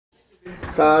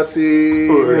사시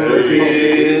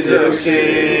불기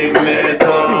즉심의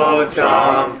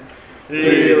도점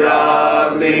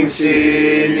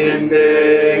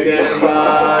리락링신인대게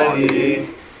많이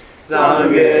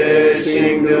상계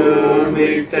신금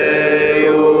밑에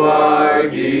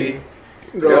요알기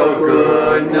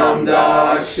격근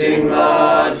남다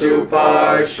신라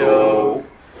주팔쇼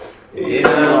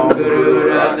이남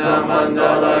그루라나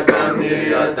만달라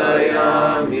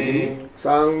감리야타야미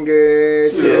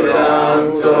상계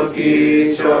주당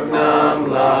속기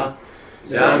적남라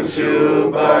장수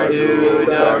발두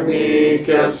닥니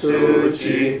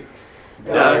겹수지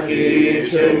닥기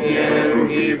청년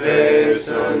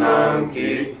기배서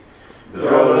남기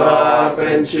돌라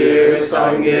벤칠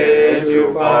상계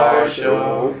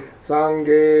주팔쇼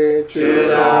상계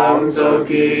주당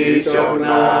속기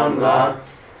적남라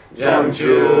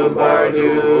장수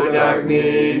발두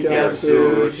닥니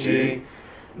겹수지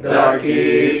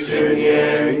닥기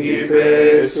청년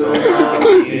기배서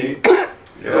남기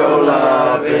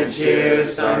돌라 벤칠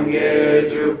상계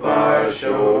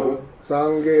주팔쇼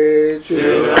상계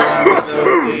주당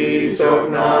속기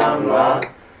적남라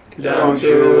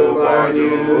장수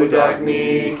발두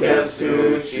닥니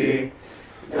겹수지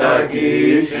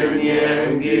닥기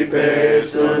청년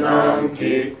기배서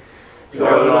남기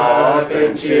돌라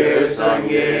벤칠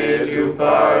상계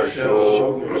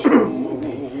주팔쇼.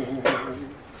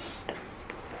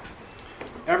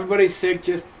 Everybody's sick,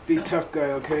 just be tough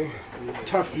guy, okay?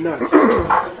 Tough nuts.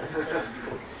 Tough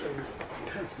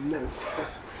nuts.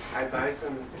 I buy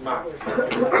some masks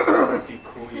to be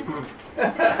cool.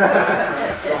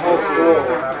 The whole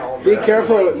school. Be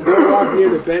careful, don't walk near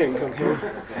the bank, okay?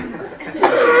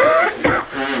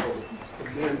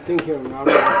 Man, thank you,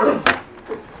 Robert.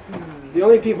 The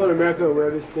only people in America who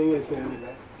wear this thing is a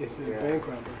bank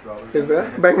robber. Is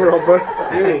that bank robber?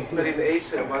 Really? But in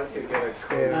Asia, once you get a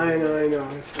cold, Yeah. I know.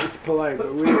 It's polite,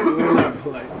 but we're not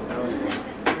polite.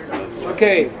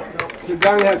 Okay, so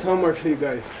Gang has homework for you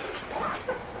guys.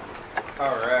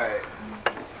 All right.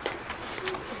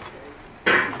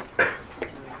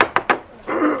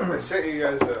 I sent you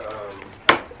guys a.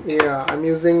 Yeah, I'm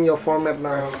using your format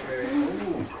now. Okay.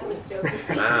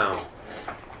 Wow.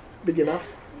 Big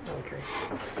enough? Okay.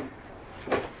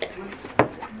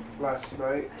 Last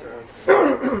night, around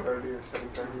 6:30 or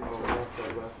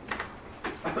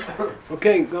 7:30.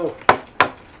 Okay, go.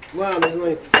 Wow, there's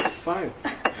only 5.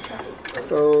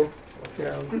 So,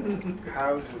 yeah.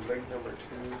 How do link number 2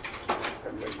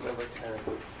 and link number 10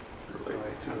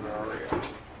 relate to an aria?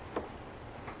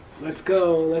 Let's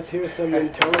go. Let's hear some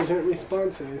intelligent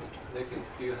responses. They can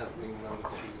still have link number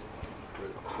 2,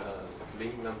 but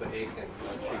link number 8 can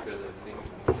trigger the link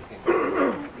number 10.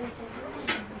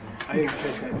 I didn't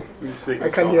catch that. I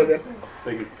can't hear that.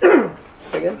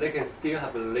 Again? They can still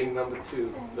have the link number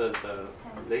 2, but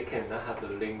they cannot have the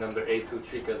link number 8 to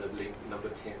trigger the link number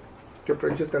 10. To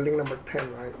produce the link number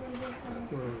 10, right?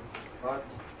 What?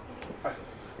 I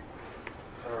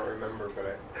don't remember,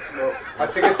 but I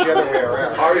think it's the other way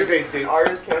around.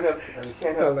 Arias can't have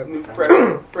They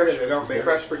don't make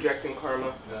fresh projecting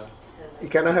karma, Yeah. You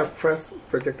cannot have fresh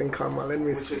projecting karma. Let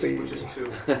me see. which is 2.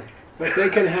 But they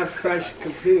can have fresh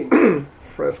completing.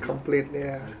 Fresh complete,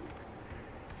 yeah.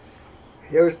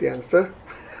 Here's the answer.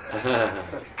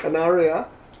 An aria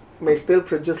may still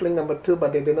produce link number 2,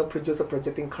 but they do not produce a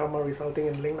projecting karma resulting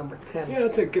in link number 10. Yeah,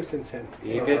 that's what Gibson said.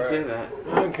 You can say that.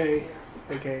 Okay.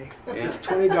 Okay. It's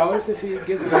 $20 if he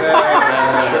gives it.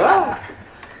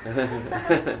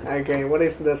 Okay, what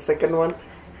is the second one?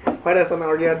 Why does an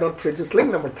aria not produce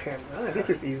link number 10? This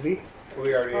is easy.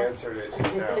 We already answered it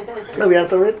just now. Let me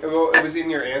answer it. Well, it was in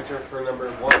your answer for number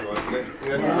 1, wasn't it? It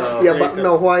doesn't Yeah, create but the-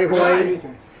 no, why?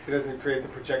 It doesn't create the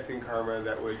projecting karma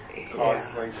that would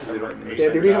cause links number 8. Yeah,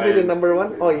 did we have it in number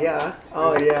 1? Oh, yeah.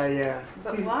 Oh, yeah.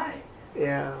 But why?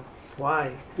 Yeah.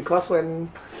 Why? Because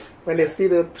when they see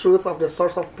the truth of the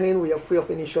source of pain, we are free of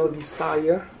initial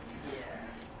desire.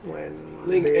 When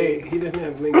Link they- 8. He doesn't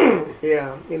have link 8.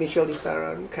 Yeah, initial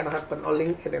desire cannot happen on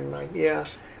link 8 and 9. Yeah,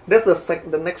 that's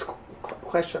the next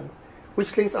question.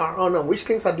 Which links are which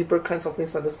links are deeper kinds of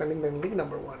misunderstanding than link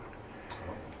number 1?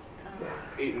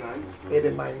 8, 9. 8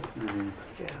 and 9.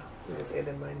 Yeah, it's 8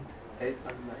 and 9. 8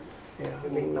 and 9. Yeah,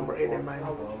 link number 8 and 9.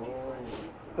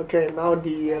 Okay, now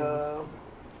the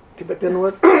Tibetan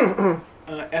word.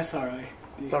 SRI.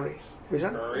 Sorry, which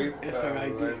one?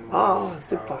 SRIZ. Ah,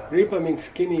 Sipa. Ripa means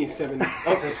skinny 7.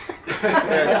 Yeah,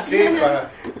 Sipa,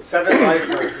 7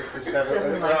 lifer. It's a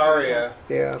 7 aria.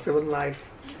 Yeah, 7 life.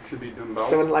 Should be Dumbo.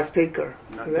 7 life taker.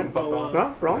 Not Is that Dumbo.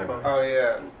 no? Wrong? Oh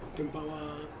yeah.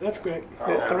 That's great.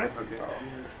 Yeah, correct. Okay.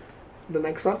 The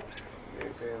next one.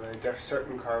 There's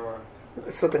certain karma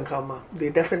certain karma, the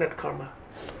definite karma.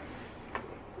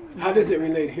 How does it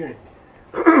relate here?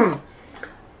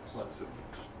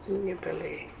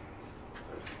 Italy.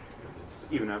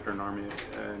 Even after an army,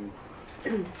 and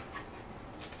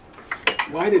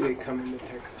Why did it come in the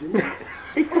text? Do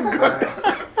you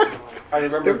remember? I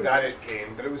remember that it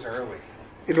came, but it was early.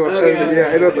 It was Okay, early,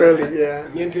 yeah, it was early, yeah.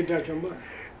 Yentu Dachomba.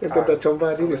 Into the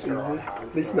chomba, so this is listener easy.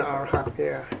 arhat. Listener arhat,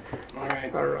 yeah. All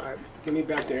right. All right. Give me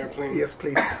back the airplane. Yes,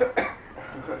 please.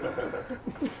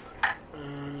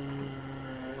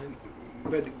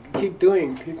 But keep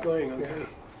going, okay?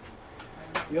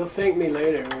 You'll thank me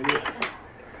later when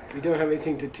you don't have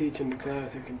anything to teach in the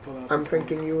class. You can pull out. I'm this one.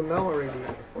 thanking you now already.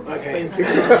 Okay. Thank you.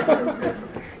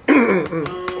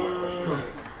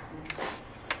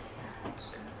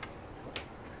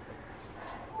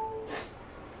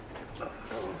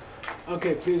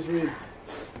 Okay, please read.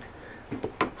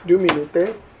 2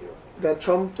 minute. Da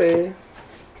trompe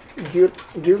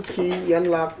gilki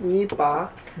yanlak nipa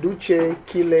duce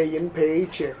kile yin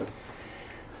peiche.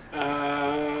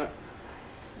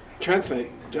 Translate.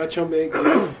 Jachombe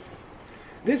Gyu.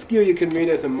 This Gyu you can read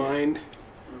as a mind,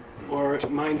 or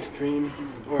mind stream,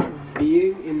 or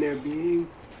being in their being.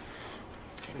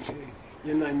 Okay.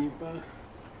 Yana Nipa.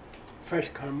 Fresh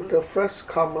karma. The first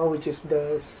karma, which is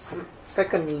the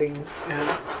second link And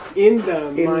in the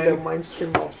in mind, the mind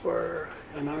stream of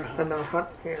an arhat. an arhat,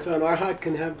 yeah, So an arhat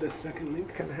can have the second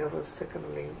link. can have a second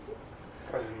link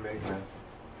Doesn't make sense.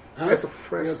 Huh? as a You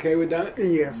first. okay with that?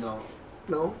 Yes. No.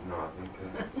 No? No, I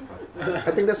think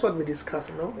I think that's what we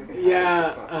discussed, no?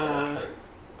 Yeah.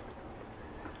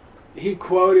 He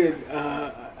quoted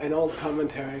an old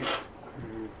commentary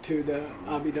to the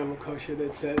Abhidhamma Kosha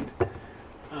that said,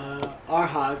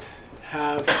 arhats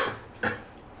have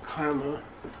karma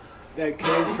that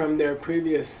came from their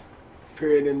previous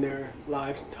period in their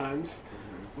lifetimes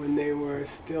when they were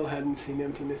still hadn't seen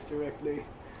emptiness directly,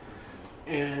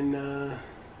 and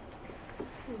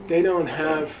they don't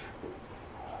have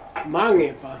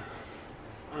mangepa,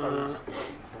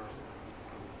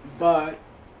 but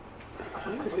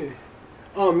how is it?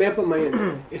 Oh, mepa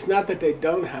mayan. It's not that they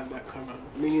don't have that karma,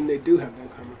 meaning they do have that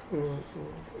karma.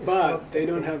 It's But not they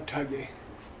that don't have tagi.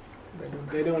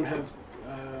 They don't have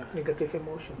negative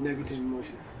emotion. negative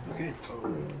emotions. Okay,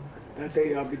 that's They-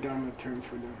 the Abhidharma term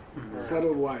for them.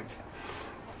 Subtle whites.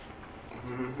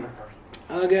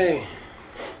 Okay.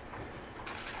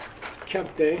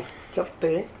 Kyapte.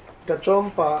 Kyapte, da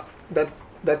chompa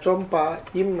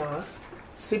imna,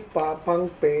 sipa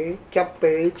pangpe,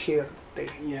 kyape chirte.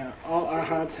 Yeah, all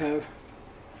arhats have.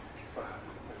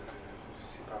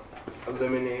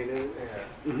 eliminated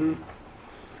Yeah. hmm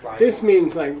Life. This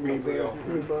means like rebirth.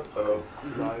 Rebirth. of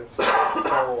lives.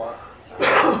 For what?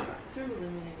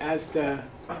 As the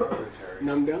Hereditary.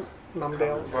 namdel,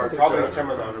 Namdel. Or probably it's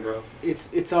similar, bro.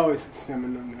 it's always stem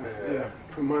and namdel. Yeah. Yeah,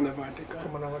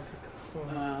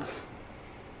 pramanavartika.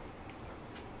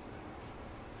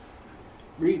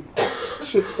 Read.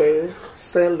 Shippe,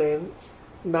 selen,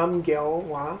 namgyao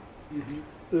wa, hmm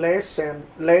leshen,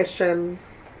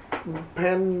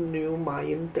 pen new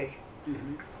mayinte.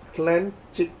 hmm Plan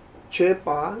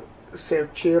chepa, ser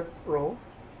ro.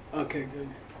 Okay, good.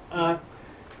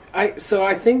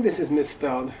 I think this is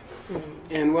misspelled,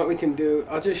 and what we can do,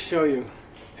 I'll just show you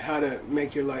how to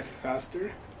make your life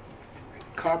faster.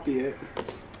 Copy it.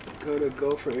 Go to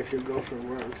Gopher if your Gopher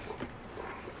works,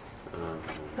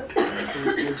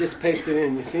 and just paste it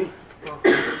in. You see?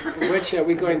 Which are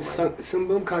we going?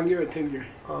 Sumbum, Kangir, or Tingir?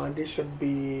 This should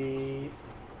be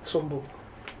Sombu.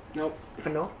 Nope. I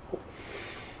know.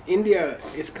 India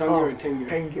is Kangir or Tingir.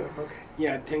 Tengir, okay.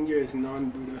 Yeah, Tingir is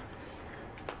non-Buddha,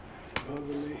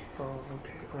 supposedly. Oh,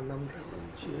 okay. Or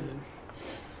Namdel.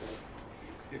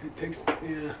 If it takes,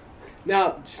 yeah.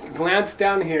 Now, just glance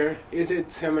down here. Is it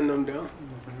Semanumdel?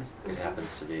 It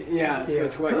happens to be. Yeah, so Yeah.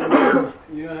 it's what you know.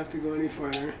 You don't have to go any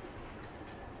further.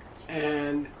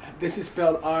 And this is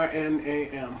spelled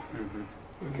R-N-A-M.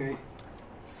 Okay?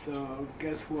 So,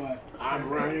 guess what? I'm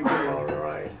right again. All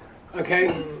right.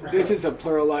 Okay? This is a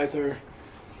pluralizer.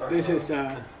 This is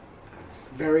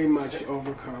very much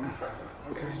overcome.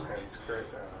 Okay? Sanskrit.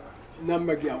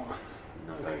 Number Gyawa.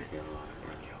 Not Okay. like yellow.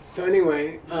 So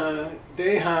anyway,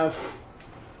 they have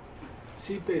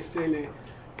Sipe Sele.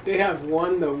 They have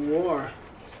won the war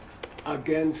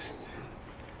against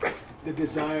the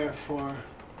desire for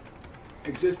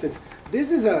existence. This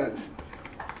is a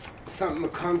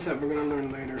concept we're going to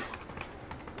learn later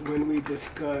when we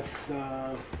discuss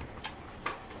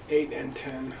 8 and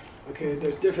 10. Okay,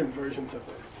 there's different versions of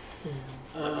it.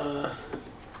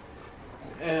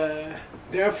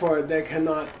 Therefore, they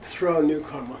cannot throw new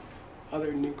karma,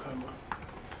 other new karma.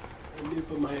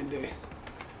 Nipamayande.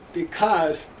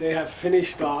 Because they have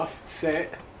finished off, say,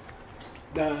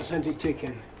 the Sanjik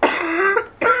chicken.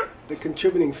 The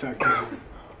contributing factor.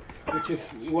 Which is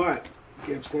what,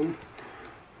 Gibson?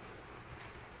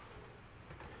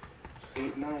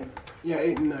 8, 9. Yeah,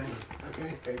 8 and 9.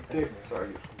 Okay. Sorry.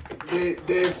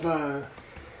 They've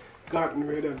gotten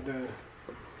rid of the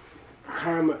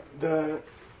karma, the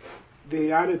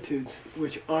attitudes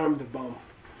which arm the bomb.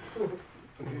 Okay.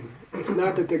 It's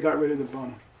not that they got rid of the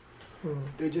bomb.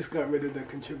 They just got rid of the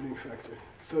contributing factor,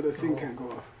 so the thing can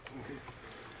go off. Okay.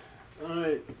 All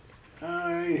right.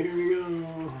 Here we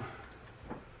go.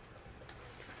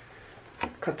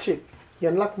 Kachik,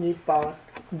 Yanlak Nipa,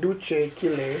 Duce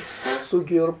Kile,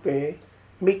 Sugyorpe,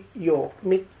 Miowe,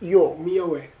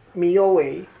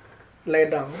 Miowe.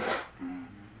 Ledang,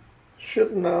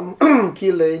 Shutnam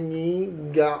Kile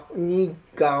Ni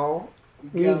Gao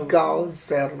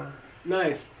Zerna.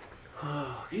 Nice.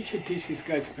 You should teach these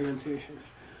guys pronunciation.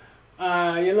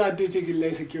 Yanlak duce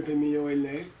kile sekyope miowe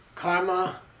le.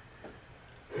 Karma,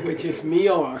 which is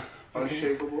mioa.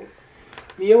 Unshakable.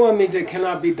 Mioa means it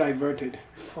cannot be diverted.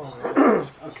 Oh.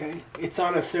 Okay, it's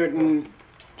on a certain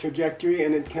trajectory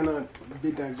and it cannot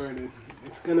be diverted.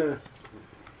 It's gonna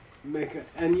make it,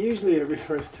 and usually it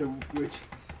refers to which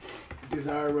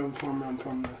desire realm, form realm,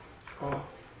 formless. Oh.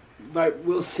 But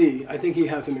we'll see. I think he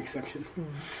has an exception.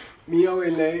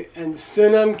 Mioele and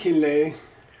Sunam Kile.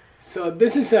 So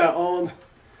this is an old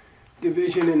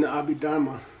division in the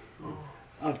Abhidharma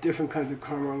of different kinds of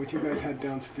karma, which you guys had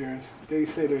downstairs. They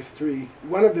say there's 3.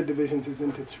 One of the divisions is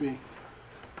into 3.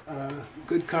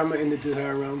 Good karma in the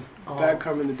desire realm, bad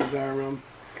karma in the desire realm,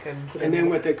 and then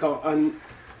what they call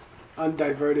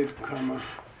undiverted karma,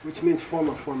 which means form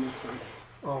or formless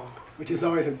one, which is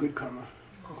always a good karma.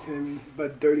 See what I mean?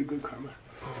 But dirty good karma.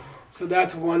 So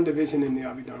that's one division in the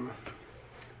Abhidharma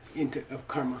of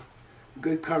karma.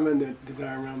 Good karma in the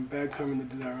desire realm, bad karma in the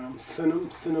desire realm. Sunam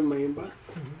Mayimba,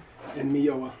 and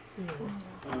Miyoa.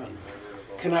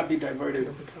 Cannot be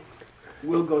diverted.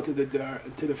 Will go to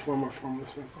the form or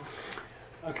formless one.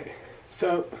 Okay,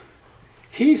 so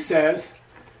he says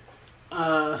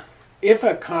if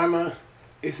a karma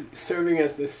is serving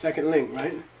as the second link,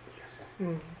 right?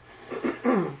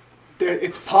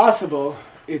 It's possible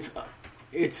it's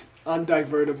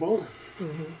undivertible,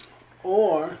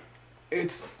 or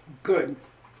it's good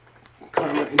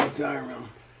karma in the desire realm.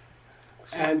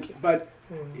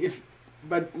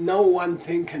 But no one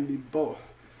thing can be both.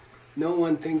 No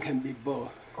one thing can be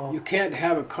both. You can't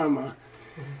have a karma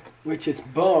which is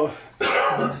both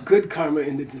good karma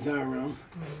in the desire realm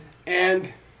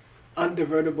and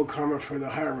undivertible karma for the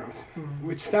higher realms,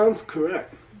 which sounds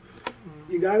correct.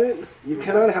 You got it? You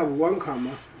cannot have one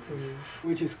karma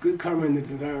which is good karma in the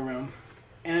desire realm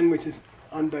and which is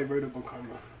undivertible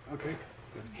karma. Okay?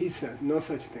 He says no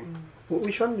such thing.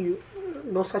 Which one do you?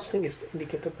 No such thing is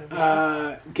indicated by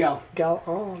Gal. Gal.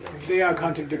 Oh, okay. They are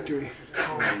contradictory.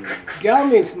 Gal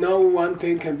means no one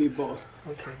thing can be both.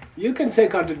 Okay. You can say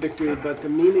contradictory, but the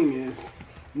meaning is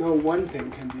no one thing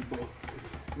can be both.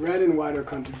 Red and white are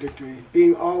contradictory.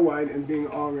 Being all white and being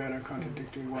all red are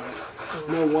contradictory white.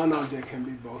 No one object can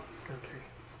be both. Okay.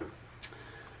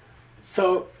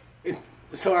 So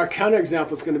our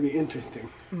counterexample is going to be interesting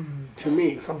to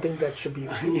me. Something that should be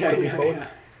Yeah.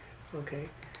 Okay.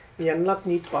 Yanlak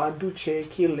Nipa Duce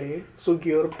Kile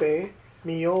Sugyorpe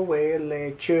Miowe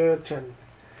Le Churchen.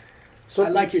 So I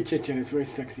like your chichin, it's very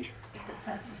sexy.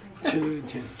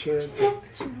 Churchen.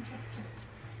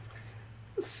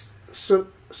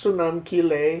 Sunam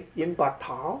Kile Yin Bat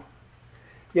Tao.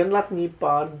 Yanlak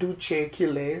Nipa Duce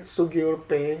Kile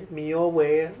Sugyorpe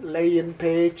Miowe Le Yin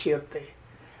Pe Chirte.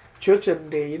 Churchen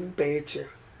De Yin Pe Chir.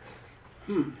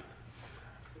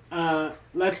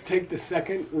 Let's take the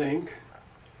second link,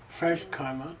 fresh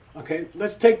karma. Okay,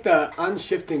 let's take the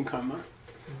unshifting karma,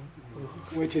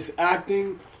 which is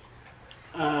acting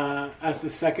as the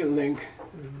second link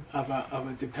of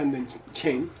a dependent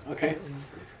chain. Okay.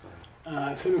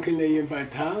 Yes,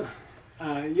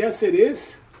 it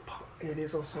is. It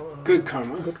is also good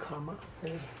karma. Good karma.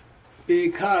 Yeah.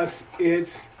 Because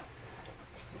it's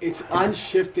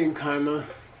unshifting karma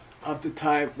of the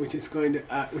type which is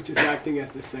which is acting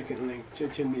as the second link.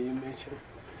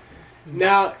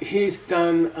 Now he's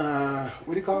done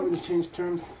what do you call it when you change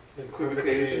terms?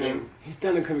 Equivocation. He's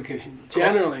done equivocation.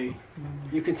 Generally,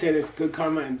 you can say there's good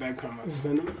karma and bad karma.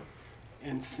 Sunam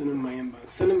and Sunam Mayimba.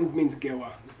 Sunam means gewa,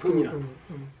 punya.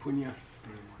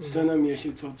 Sunam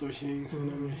yeshi tsotoshin,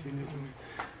 Sunam yeshi lechung.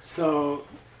 So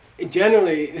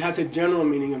generally, it has a general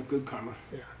meaning of good karma.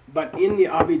 Yeah. But in the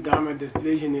Abhidharma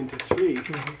division into 3,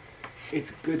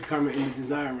 it's good karma in the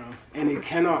desire realm. And it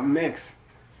cannot mix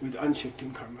with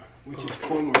unshifting karma, which is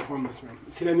form or formless realm.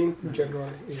 See what I mean? Generally.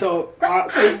 Yeah. So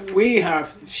we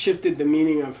have shifted the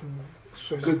meaning of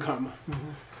good karma.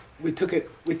 We took it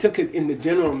in the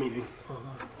general meaning.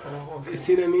 Oh, okay. You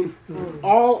see what I mean?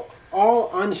 All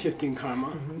unshifting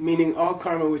karma, meaning all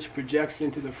karma which projects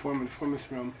into the form and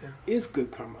formless realm, is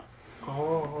good karma.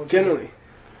 Oh, okay. Generally.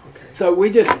 Okay. So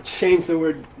we just changed the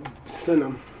word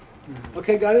sunam.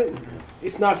 Okay, got it?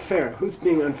 It's not fair. Who's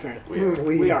being unfair?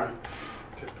 We are.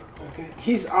 Okay.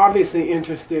 He's obviously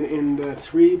interested in the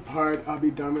three-part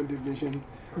Abhidharma division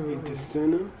into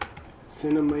sunam,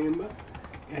 sunamayamba,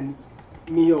 and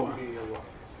miyoa.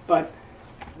 But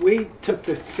we took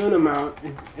the sunam out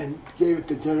and gave it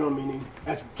the general meaning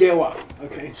as gewa.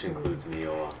 Okay. Which includes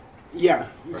miyoa. Yeah,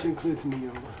 which includes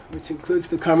miyoa, which includes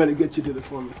the karma to get you to the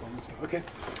form of forms. Okay.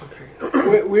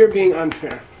 Okay. We're being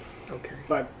unfair. Okay.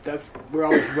 But we're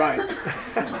always right.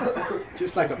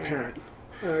 Just like a parent.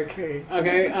 Okay.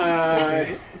 Okay,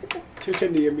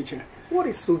 What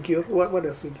is sugyo? What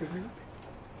does sugyo mean?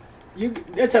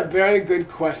 That's a very good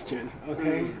question.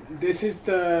 Okay, this is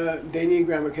the Dani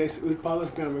grammar case,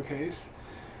 Utpala's grammar case.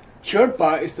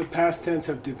 Churpa is the past tense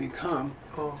of to become,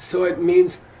 so it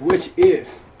means which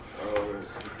is.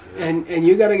 And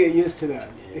you got to get used to that.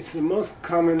 It's the most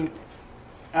common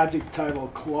adjectival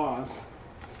clause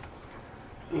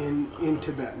in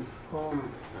Tibetan.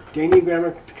 Dani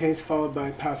grammar case followed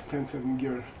by past tense of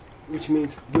ngyur, which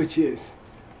means which is.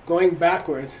 Going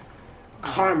backwards,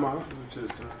 karma,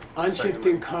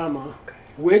 unshifting karma,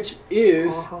 which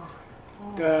is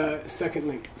the second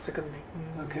link. Secondly.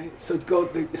 Okay, so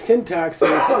the syntax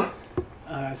is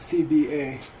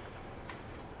CBA,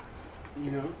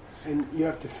 you know, and you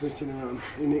have to switch it around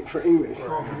for English.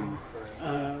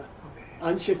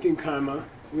 Unshifting karma,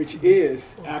 which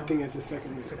is acting as the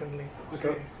second link. Secondly.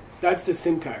 Okay, that's the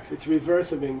syntax. It's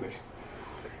reverse of English.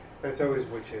 That's always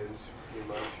which is, pretty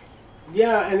much.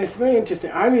 Yeah, and it's very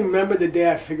interesting. I remember the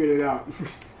day I figured it out.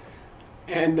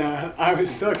 And I was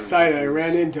so excited. I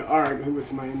ran into Art, who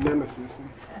was my nemesis.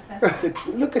 And I said,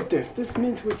 look at this. This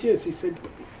means which is. He said,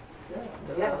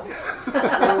 yeah?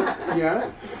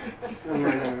 I'm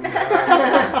like,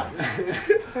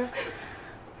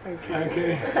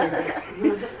 okay.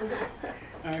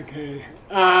 Okay.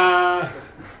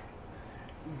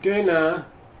 Dana,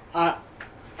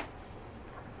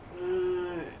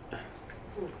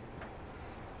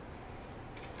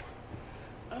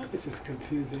 this is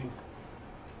confusing.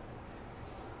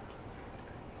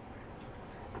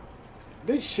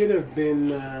 This should have been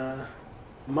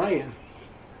Mayan.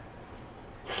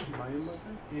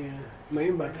 Yeah,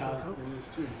 Mayan Batal.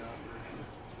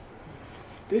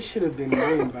 This should have been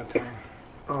Mayan Batal.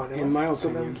 In my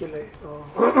opinion.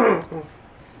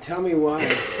 Tell me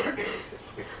why.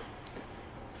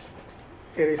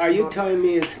 Are you telling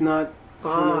me it's not?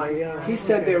 Yeah. He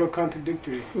said they were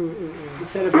contradictory. He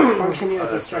said if it's functioning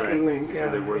as a second link, So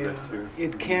they word that too.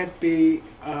 it can't be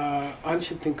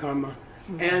unshifting karma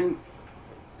and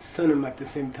sunam at the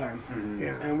same time.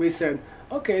 Yeah. And we said,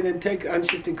 okay, then take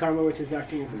unshifting karma, which is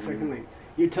acting as a second link.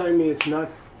 You're telling me it's not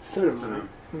sunam.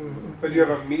 But you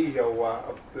have a miyowa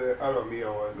up the. I don't know,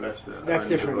 miyowa is That's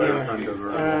different.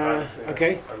 Yeah.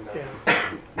 Okay. Yeah.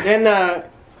 Then,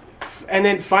 and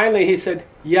then finally he said,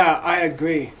 yeah, I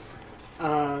agree.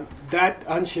 That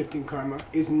unshifting karma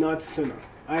is not sunam.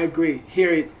 I agree.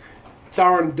 Here,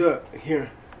 Tsaran Du, here.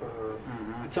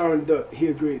 Tsaran Du, he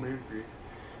agreed.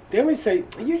 Then we say,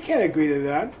 you can't agree to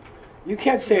that. You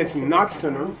can't say it's not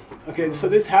sunam. Okay, so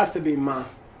this has to be ma.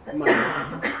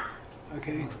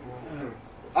 Okay.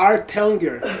 Our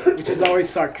Telnger, which is always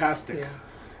sarcastic,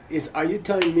 is, are you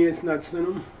telling me it's not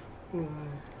sunam?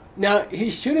 Now, he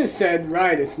should have said,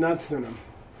 right, it's not sunam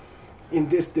in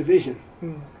this division,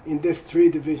 in this 3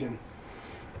 division.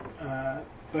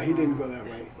 But he didn't go that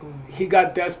way. He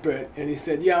got desperate and he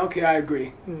said, yeah, okay, I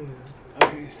agree.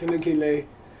 Okay, Sinakile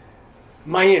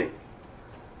Mayan.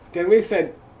 Then we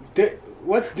said,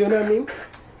 what's Duna mean?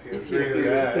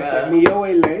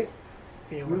 Miyowe le.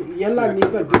 Yalla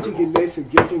nipa duchiki le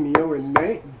sugyoki miyowe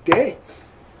le. De.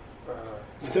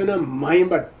 Sunam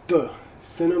mayimba du.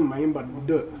 Sunam mayimba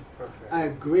du. I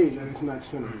agree that it's not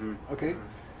sunam. Okay?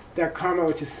 That karma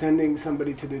which is sending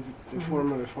somebody to the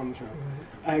form of the form trial.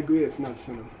 I agree it's not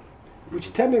sunam.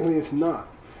 Which technically it's not.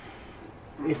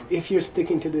 If you're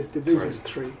sticking to this division. It's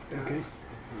 3. Okay?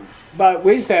 But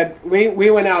we said, we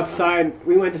went outside,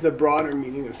 we went to the broader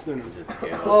meaning of sunam.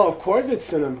 Oh, of course it's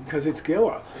sunam, because it's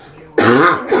gewa.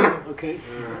 Okay?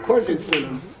 Of course it's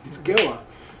sunam, it's gewa.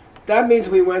 That means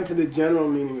we went to the general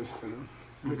meaning of sunam,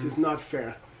 which is not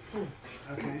fair.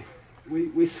 Okay?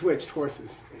 We switched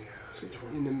horses.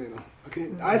 in the middle. Okay,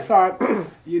 I thought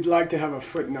you'd like to have a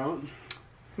footnote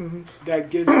that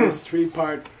gives this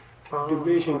three-part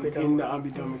division in the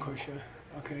Abhidhamma Kosha.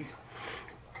 Okay.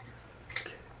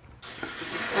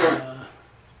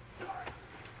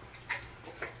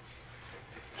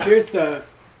 Here's the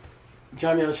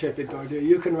Jamyang Shepe Dorje.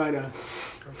 You can write a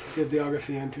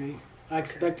bibliography entry. I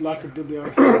expect lots of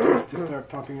bibliography entries to start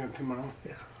popping up tomorrow.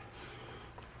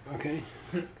 Okay.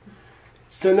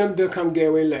 Sunam Dukam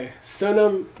Gewele.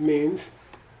 Sunam means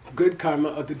good karma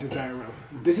of the desire realm.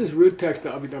 This is root text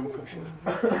of Abhidhamma Kosha.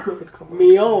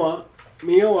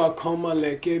 Miyowa koma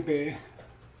lekebe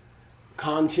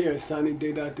kanchir sani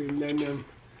deda tu lenam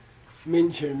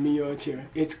minchir miyochir.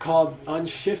 It's called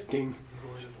unshifting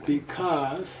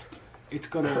because it's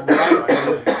going to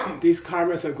ripen. These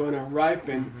karmas are going to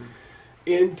ripen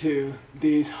into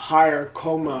these higher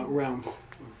koma realms.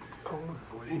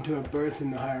 Into a birth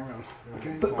in the higher realms.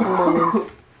 Okay? Koma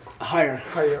means higher.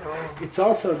 higher. It's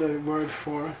also the word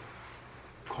for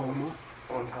coma.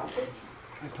 On top?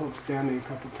 I told Stanley a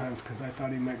couple times because I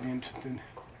thought he might be interested.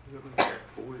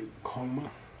 Coma.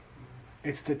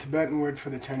 It's the Tibetan word for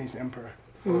the Chinese emperor.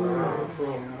 You know,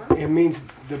 it means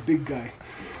the big guy.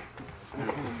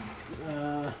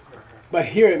 But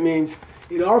here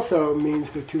it also means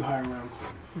the two higher realms.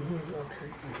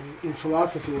 Okay. In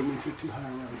philosophy, it means the two higher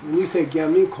realms. When you say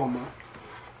Gyami Koma,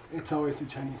 it's always the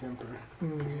Chinese emperor.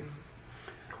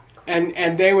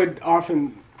 And they would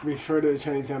often refer to the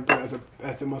Chinese emperor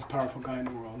as the most powerful guy in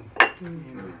the world.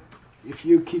 You know, if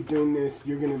you keep doing this,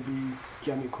 you're going to be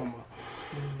Gyami Koma.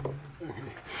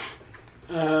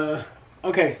 Okay.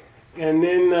 Okay. And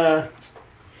then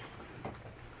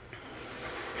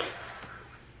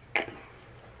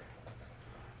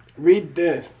read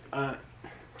this.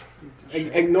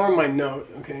 Ignore my note,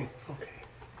 okay? Okay.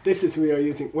 This is we are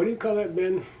using. What do you call that,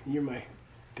 Ben? You're my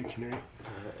dictionary.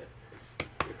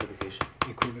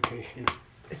 Equivocation.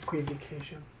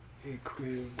 Equivocation.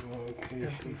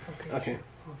 Equivocation. Okay.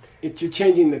 You're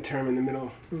changing the term in the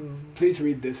middle. Please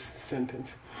read this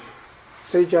sentence.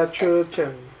 Seja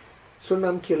Churchen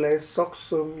Sunam Kile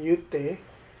Soksum Yute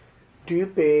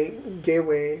Dupe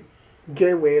Gewe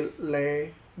Le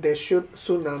De Shut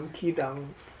Sunam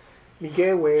Kidang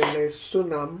Migewe Le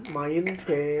Sunam Mayin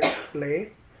Pe Le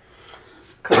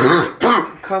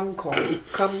Kam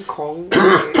Kong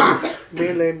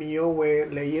Mele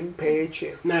Miowe Le Yin Pe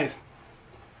Che. Nice.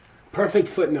 Perfect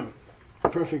footnote.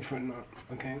 Perfect footnote.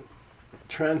 Okay.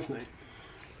 Translate.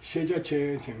 Seja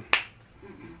Churchen.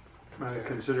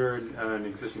 Consider an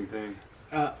existing thing.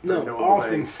 No, all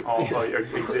things.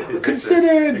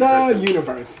 Consider the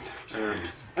universe.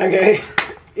 Okay?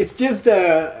 It's just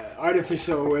an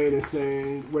artificial way to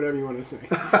say whatever you want to say.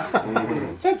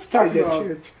 Let's talk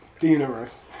about the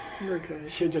universe. Okay.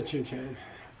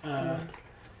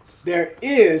 There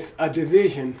is a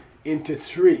division into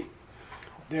three.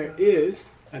 There is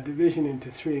a division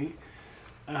into three.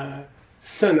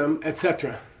 Sunam,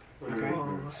 etc. Okay?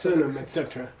 Sunam,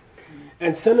 etc.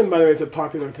 And Sunam, by the way, is a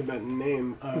popular Tibetan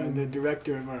name. The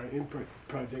director of our input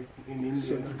project in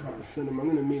India is called Sunam. I'm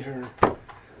going to meet her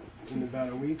in about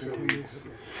a week or 2 weeks.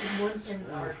 One in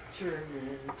our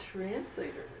German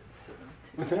translators.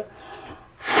 What's that?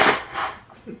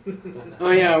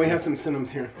 Oh yeah, we have some Sunams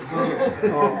here.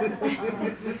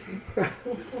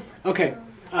 Okay,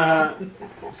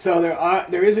 so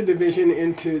there is a division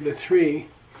into the three.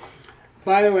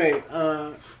 By the way,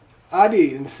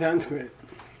 Adi in Sanskrit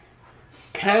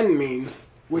can mean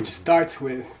which starts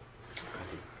with.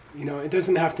 You know, it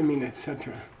doesn't have to mean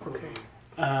etc. Okay.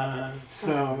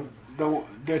 So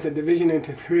there's a division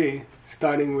into three,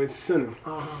 starting with Sunam.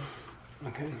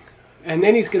 Okay, and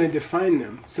then he's going to define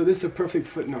them. So this is a perfect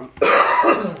footnote.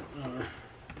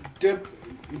 Depe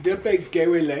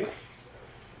gewele.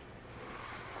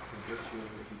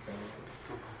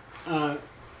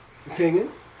 Say again?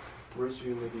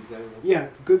 Virtue in the desire. Yeah,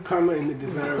 good karma in the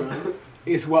desire realm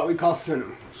is what we call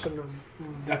Sunam. Sunam.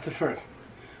 That's the first.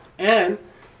 And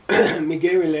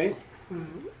Migewele,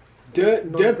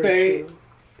 Depe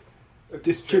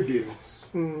distributes.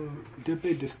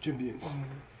 Depe distributes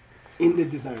in the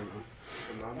desire realm.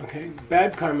 Okay?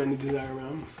 Bad karma in the desire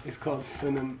realm is called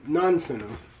Sunam,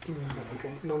 non-Sunam.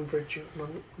 Okay? Non-virtue.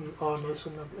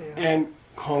 Non-Sunam. Yeah. And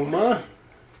Koma,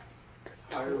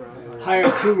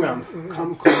 higher two realms.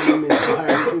 Koma means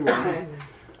higher two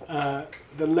realms.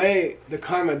 The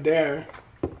karma there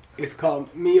is called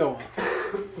Mio.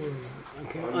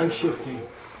 Okay, unshifting.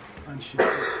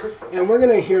 And we're going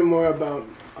to hear more about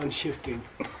unshifting.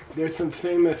 There's some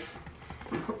famous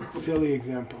silly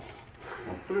examples.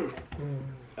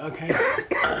 Okay?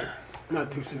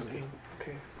 Not too silly.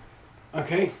 Okay.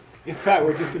 Okay? In fact,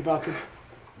 we're just about to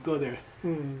go there.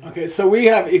 Mm. Okay, so we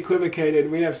have equivocated.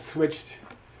 We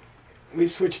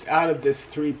switched out of this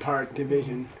three-part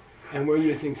division, and we're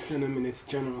using SCIM in its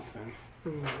general sense,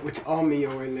 which all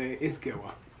miyoele is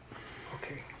gewa.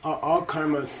 Okay. All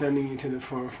karma sending you to the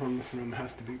formless realm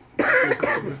has to be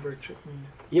Virtue.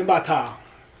 yimbata.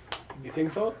 You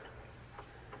think so?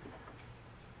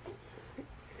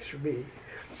 It should be.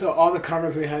 So all the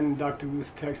karmas we had in Dr.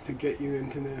 Wu's text to get you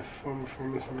into the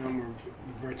formless realm were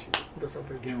virtue. Those are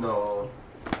virtue. No.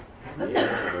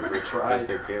 Pride.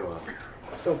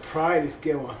 So pride is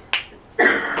gewa.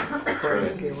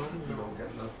 First game one? No.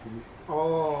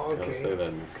 Oh, I'll say okay. that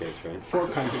in this case, right? 4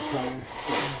 kinds of pride.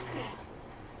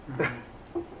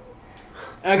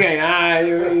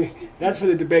 Okay, that's for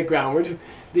the debate ground. We're just,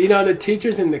 the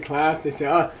teachers in the class, they say,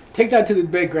 oh, take that to the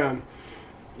debate ground.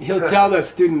 He'll tell the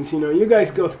students, you guys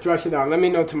go thrush it out. Let me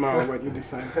know tomorrow what you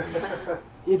decide.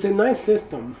 It's a nice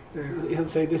system. He'll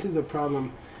say, this is a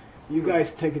problem. You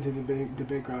guys take it to the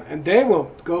debate ground. And they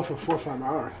will go for 4 or 5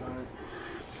 hours.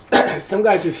 Some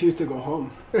guys refuse to go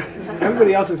home.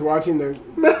 Everybody else is watching the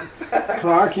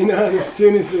clock, and as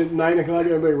soon as the 9 o'clock,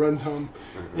 everybody runs home.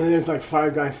 And there's like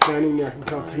 5 guys standing there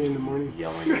until 3 in the morning.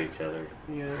 Yelling at each other.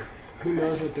 Yeah, who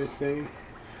knows what they're saying.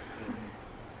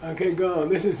 Okay, go.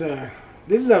 This is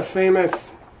a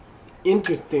famous,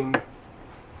 interesting,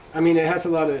 it has a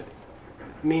lot of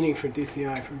meaning for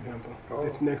DCI, for example.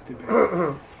 This next debate.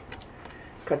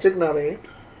 Kachignare,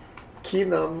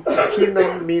 kinam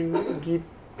min gi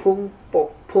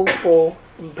pungpo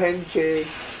penche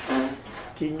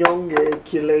kinyonge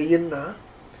kileyina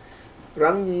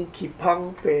rangi ki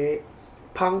pangpe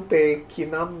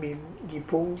kinam min gi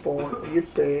pungpo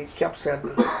yitpe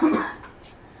kyapsena.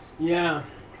 Yeah.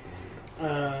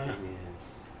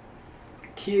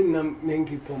 Ki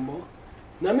namengi pumbo.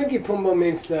 Namengi pumbo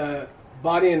means the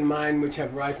body and mind which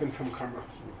have ripened from karma.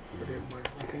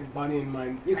 Okay, body and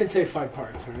mind. You could say 5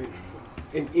 parts, right?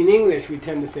 In English, we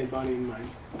tend to say body and mind.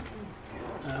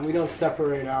 We don't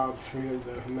separate out 3 of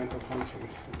the mental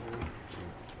functions.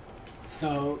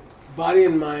 So, body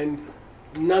and mind,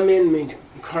 namin means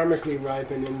karmically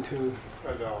ripen into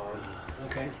A dog.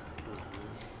 okay.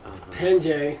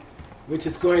 Penje, which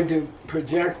is going to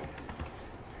project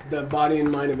the body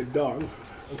and mind of a dog.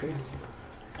 Okay.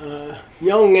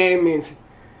 Yongye means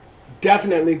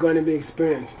definitely going to be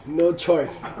experienced. No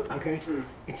choice. Okay.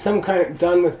 It's some kind of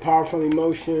done with powerful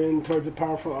emotion towards a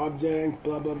powerful object.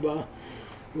 Blah blah blah.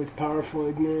 With powerful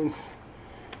ignorance.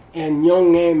 And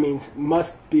Yongye means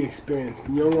must be experienced.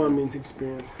 Nyongwa means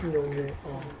experience. Nyongye,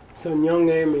 oh. So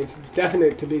Nyongye means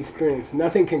definite to be experienced.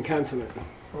 Nothing can cancel it.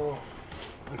 Oh.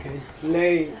 Okay.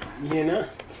 Lei yena.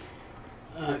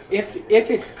 If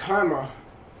it's karma,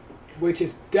 which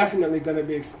is definitely going to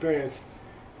be experienced,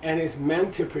 and is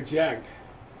meant to project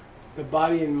the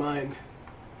body and mind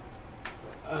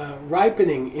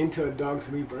ripening into a dog's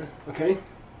rebirth, okay?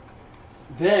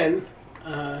 Then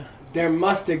there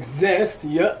must exist,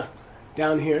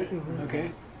 down here,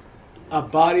 okay, a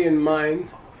body and mind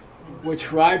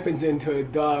which ripens into a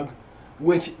dog,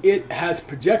 which it has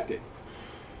projected.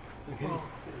 Okay,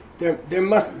 there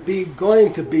must be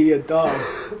going to be a dog,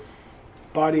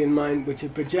 body and mind which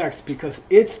it projects, because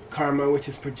it's karma which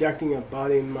is projecting a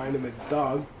body and mind of a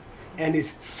dog, and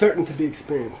is certain to be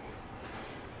experienced.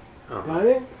 Got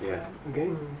it? Yeah.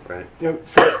 Okay. Right.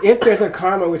 So if there's a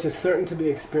karma which is certain to be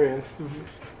experienced,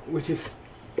 which is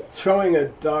throwing a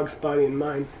dog's body and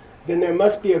mind, then there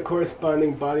must be a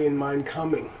corresponding body and mind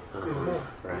coming.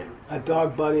 Right. A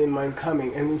dog body and mind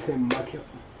coming, and we say makyo.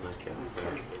 Okay.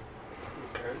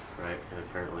 Right. And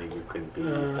apparently you couldn't be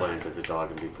born as a dog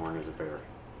and be born as a bear.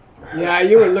 Yeah,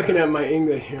 you were looking at my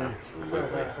English here.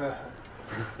 Absolutely.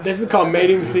 This is called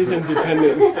mating season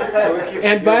dependent.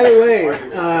 And by the way,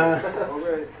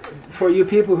 for you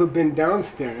people who've been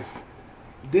downstairs,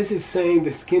 this is saying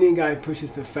the skinny guy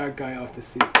pushes the fat guy off the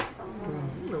seat.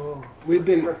 Oh. We've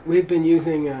been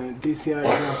using a DCI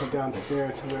example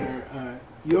downstairs where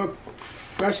your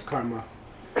fresh karma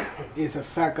is a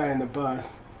fat guy in the bus.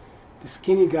 The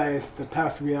skinny guy is the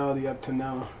past reality up to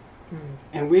now.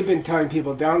 And we've been telling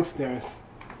people downstairs,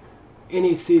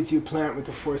 any seeds you plant with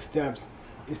the 4 steps,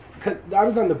 cause I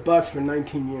was on the bus for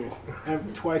 19 years,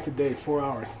 twice a day, 4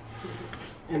 hours.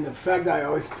 And the fat guy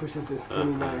always pushes the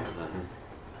skinny guy.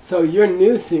 So your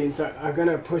new seeds are going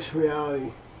to push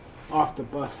reality off the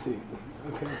bus seat,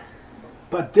 okay?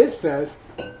 But this says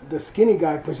the skinny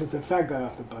guy pushes the fat guy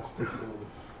off the bus seat,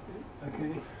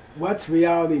 okay? What's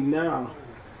reality now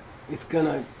is going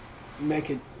to make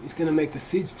it, it's going to make the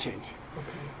seeds change,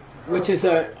 which is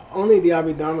only the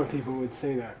Abhidharma people would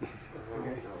say that,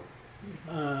 okay?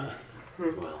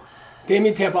 Well,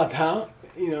 Demi Tepatal,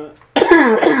 you know.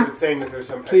 It's saying that there's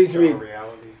some Please external read.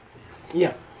 reality.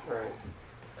 Yeah.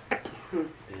 Right.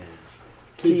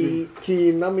 Please read.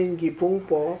 ki namingi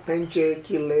pungpo penche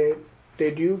ki le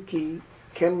dedu ki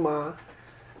kemma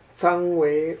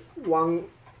sangwe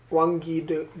wangi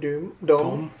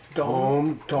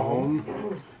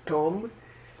dom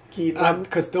ki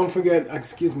Because don't forget,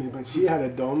 excuse me, but she had a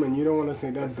dome, and you don't want to say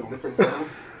that dome.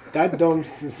 That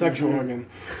dome's a sexual organ.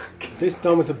 This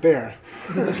dome is a bear.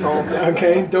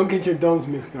 Okay, don't get your domes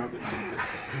mixed up.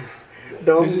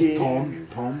 This is Tom.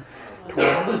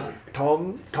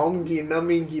 Tom gi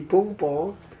namingi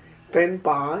pungpo pen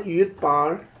pa yut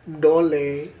par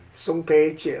dole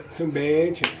sumpe cher.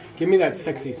 Sumbe. Give me that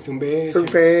sexy sumbe.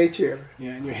 Sumpe cher.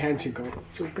 Yeah, and your hand should go.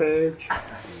 Sumpe cher.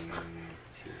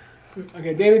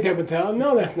 Okay, David Tepatel,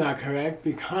 no, that's not correct,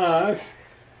 because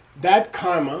that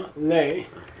karma, lay,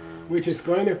 which is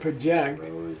going to project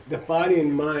the body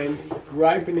and mind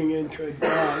ripening into a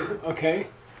dog, okay?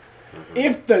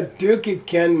 If the duki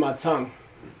ken matang,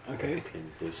 okay?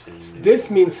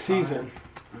 This means season.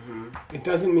 It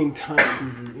doesn't mean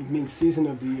time. It means season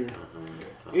of the year.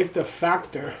 If the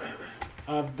factor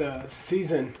of the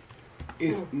season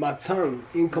is matang,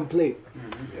 incomplete,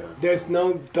 there's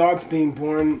no dogs being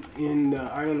born in,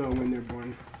 I don't know when they're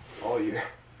born. All year.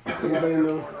 Anybody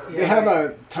know? They have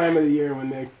a time of the year when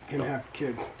they can have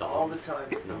kids. All the time.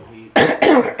 No,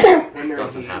 When they're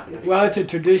doesn't heat. happen. Well, it's a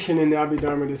tradition in the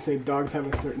Abhidharma to say dogs have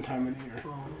a certain time of the year.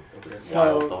 Wild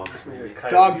So dogs, maybe.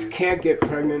 dogs can't get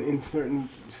pregnant in certain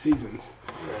seasons.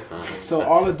 So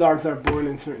That's- all the dogs are born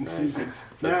in certain seasons.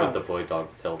 That's what the Now, boy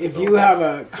dogs tell the if girl you have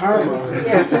dogs. a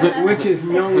karma, which is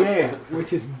nyongye,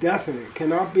 which is definite,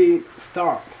 cannot be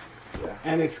stopped,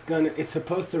 and it's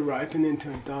supposed to ripen into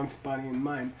a dog's body and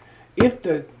mind. If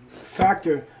the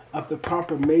factor of the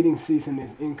proper mating season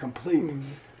is incomplete,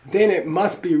 then it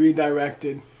must be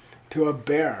redirected to a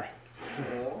bear.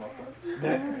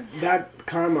 That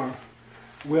karma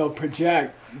will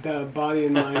project the body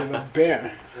and mind of a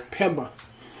bear, Pemba.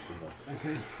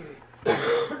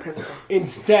 Okay.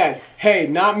 Instead, hey,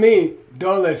 not me,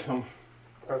 Dolithum.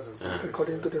 That's what's interesting.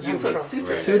 According to the That's what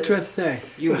sutra. Sutras say.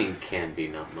 You mean can be,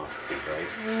 not must be,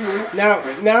 right?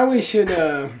 Now we should.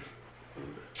 I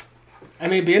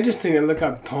mean, it'd be interesting to look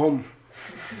up Tom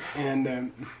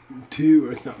and two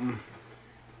or something.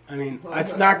 I mean,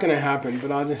 it's not going to happen,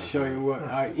 but I'll just show you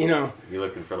what you know. You're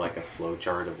looking for like a flow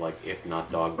chart of like, if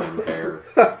not dog, then bear.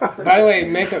 By the way,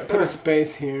 put a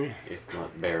space here. If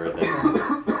not bear,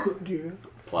 then Deer.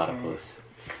 platypus.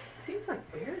 Seems like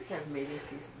bears have mating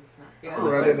seasons. Not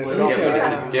Rather than Yeah, but Yeah. it's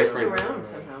Yeah. a different, around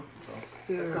somehow.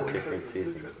 different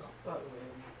season.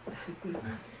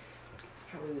 It's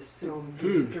probably the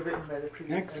sutra written by the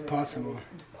previous. That's owner. possible.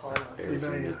 Bears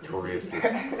are notoriously.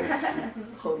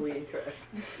 Totally incorrect.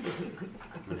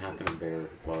 What happened to bear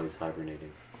while he's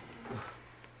hibernating?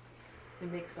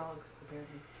 It makes dogs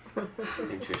apparently.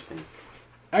 Interesting.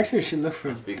 Actually, we should look for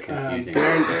Must be confusing.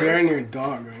 bear near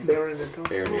dog, right? Bear in the dog.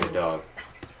 Bear near dog.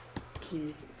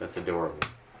 Ki. That's adorable.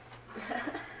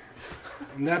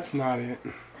 And that's not it.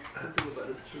 Something about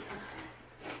it.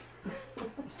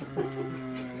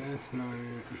 That's not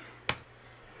it.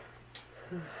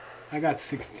 I got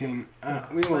 16.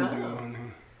 We won't do Wow. one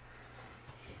here.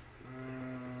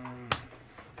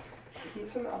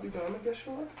 He's an Abhidharma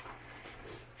Geshe-la?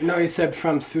 No, he said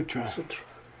from Sutra. Sutra.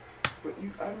 But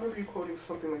I remember you quoting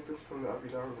something like this from the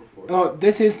Abhidharma before. Oh,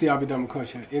 this is the Abhidharma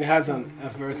Kosha. It has a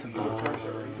verse of it.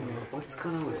 What's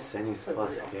going on with Sengi's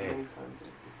plus K?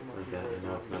 What is that?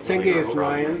 No, it's not Senge really is a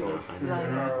problem. lion. No, I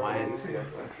know. Why is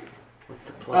what's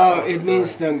the plus? Oh, it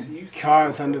means the ka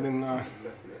is under the na.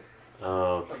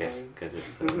 Oh, okay. Because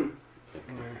it's the. Okay.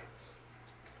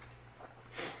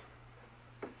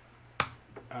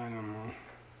 I don't know.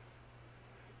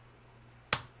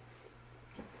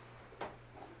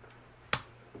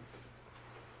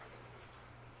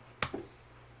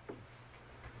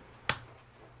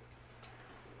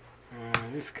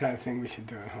 This kind of thing we should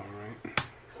do at home, right?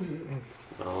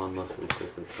 Well, unless we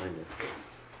quickly find it.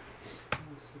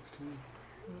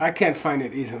 I can't find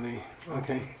it easily.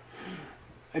 Okay.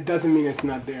 It doesn't mean it's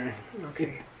not there.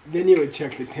 Okay. Then you would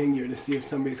check the Tengyur to see if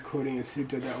somebody's quoting a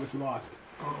sutta that was lost,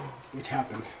 which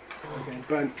happens. Okay,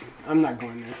 but I'm not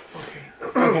going there.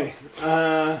 Okay.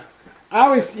 I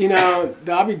always, the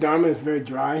Abhidharma is very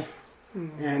dry,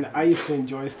 and I used to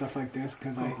enjoy stuff like this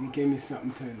because it gave me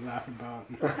something to laugh about.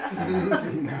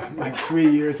 Like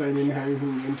 3 years I didn't have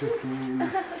anything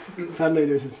interesting. And suddenly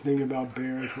there's this thing about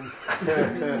bears.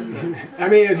 I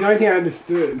mean, it's the only thing I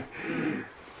understood.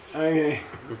 Okay.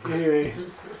 Anyway.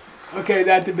 Okay,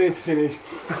 that debate's finished.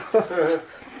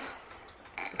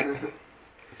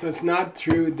 So it's not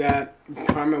true that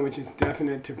karma, which is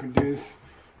definite to produce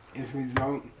its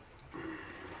result,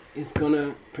 is going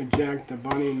to project the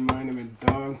body and mind of a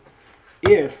dog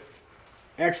if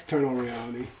external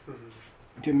reality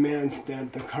demands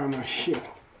that the karma shift.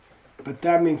 But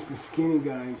that means the skinny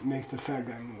guy makes the fat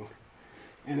guy move.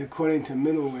 And according to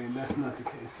middle way, that's not the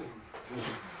case.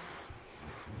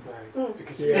 Right.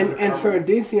 Because And for a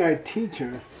DCI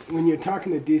teacher, when you're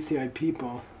talking to DCI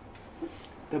people,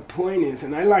 the point is,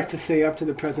 and I like to say up to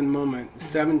the present moment,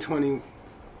 7/21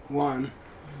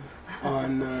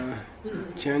 on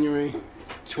January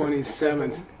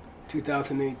 27th,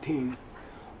 2018,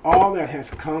 all that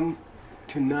has come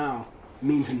to now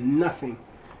means nothing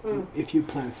if you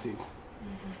plant seeds.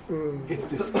 It's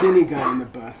the skinny guy in the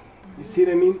bus. You see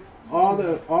what I mean? All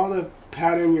the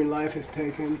pattern your life has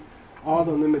taken, all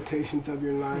the limitations of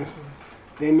your life,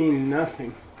 they mean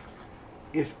nothing.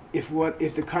 If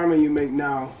the karma you make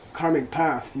now, karmic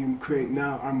paths you create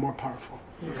now are more powerful,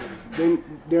 then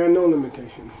there are no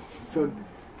limitations. So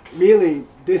really,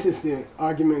 this is the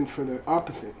argument for the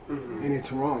opposite, and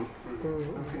it's wrong.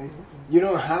 Okay, you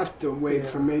don't have to wait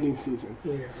for mating season.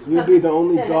 You'll be the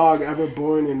only dog ever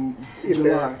born in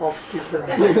July. The off season.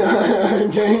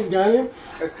 Okay, got it?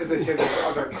 That's because they say there's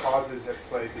other causes at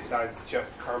play besides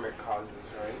just karmic causes,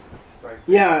 right? Like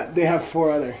Yeah, they have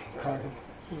 4 other causes.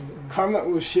 Karma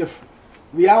will shift.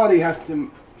 Reality has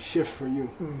to shift for you.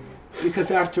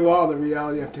 Because after all, the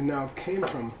reality up to now came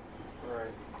from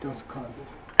those causes.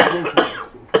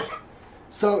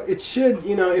 So it should,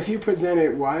 if you present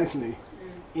it wisely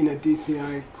in a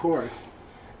DCI course,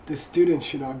 the students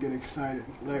should all get excited.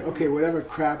 Like, okay, whatever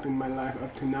crap in my life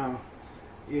up to now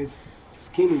is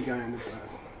skinny guy in the bus.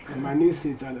 And my new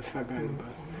seeds are the fat guy in the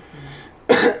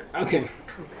bus. Okay,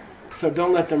 so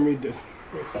don't let them read this.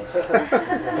 So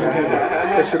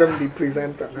shouldn't be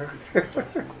presented, huh?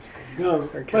 Go.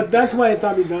 Okay. But that's why it's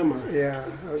Abhidhamma. Yeah.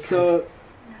 Okay.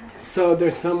 So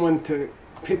there's someone to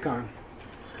pick on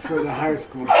for the higher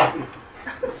school.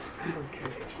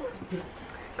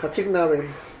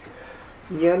 Kachiknaren.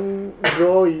 Nyan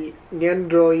roi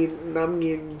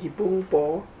namgin gipung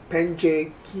po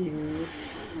penje ki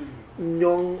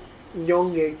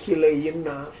nyonge kile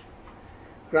yinna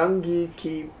rangi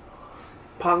ki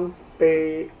pang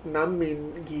pe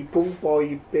namin gipung po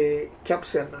pe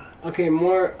kapsena. Okay, a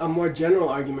more general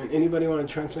argument. Anybody want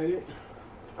to translate it?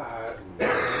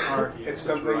 if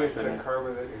something is the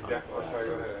karma that you're sorry,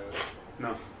 go ahead.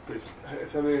 No, please.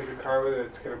 If something is the karma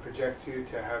that's going to project you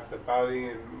to have the body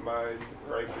and mind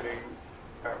ripening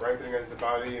as the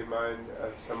body and mind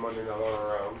of someone in the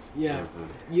lower realms. Yeah.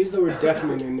 Use the word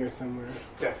definite in there somewhere.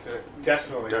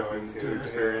 Definitely going to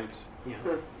experience.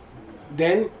 Yeah.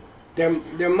 Then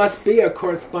there must be a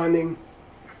corresponding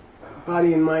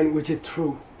body and mind which is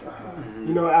true.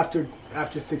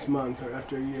 After 6 months or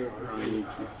after a year.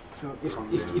 So if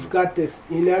you've got this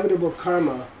inevitable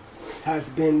karma has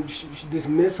been, this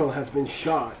missile has been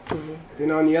shot,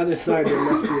 then on the other side there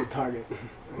must be a target.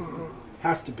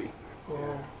 Has to be.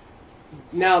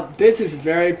 Now this is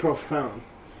very profound,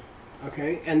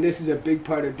 okay? And this is a big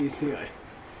part of DCI.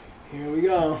 Here we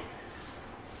go.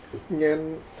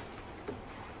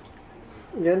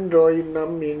 Nhân rồi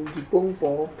nam min gipung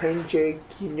po penje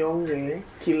kinyonge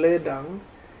kiledang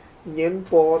nhân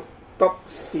po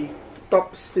toxic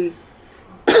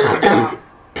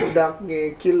dak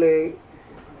nge kile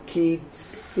ki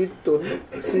situn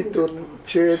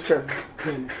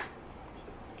chechen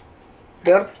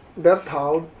der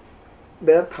thảo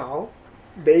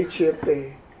they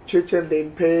chiete chechen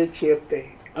den pe chiete.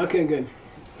 Okay, good.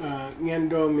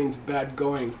 Nyandro means bad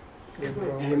going,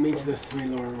 and it means the 3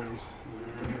 lower realms.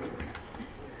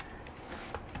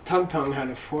 Tung had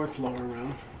a 4th lower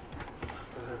realm.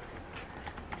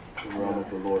 The realm of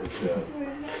the Lord of Death.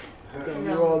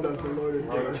 The world of the Lord of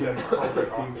Death.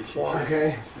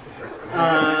 Okay.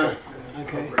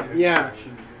 Okay. Yeah.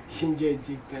 Shinje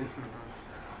Jikten.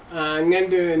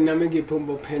 Ngendu Namigi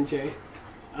Pumbo Penche.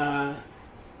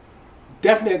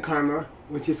 Definite karma,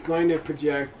 which is going to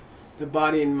project the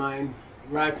body and mind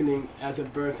ripening as a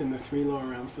birth in the 3 lower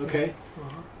realms. Okay.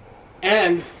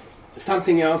 And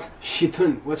something else,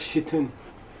 shitun. What's shitun?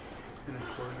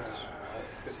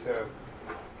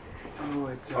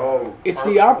 It's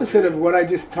the opposite of what I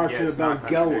just talked to you about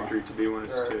Gelwa. To be when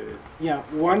it's to Yeah,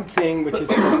 one thing which is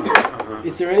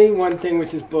is there any one thing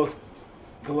which is both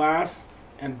glass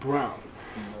and brown?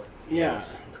 Yeah,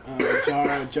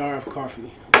 a jar of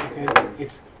coffee. Okay,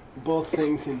 it's both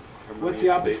things in. What's the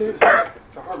opposite?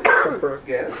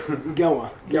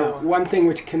 Gelwa. Yeah, one thing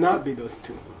which cannot be those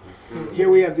two. Here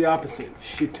we have the opposite,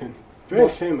 shitun. Very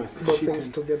famous. Both things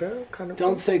Shitin. together, kind of.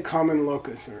 Don't say common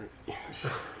locus or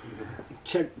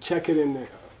check it in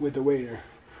with the waiter.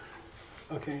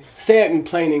 Okay. Say it in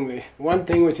plain English. One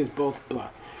thing which is both blah.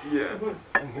 Yeah.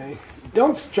 Okay.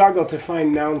 Don't struggle to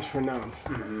find nouns for nouns.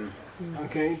 Mm-hmm.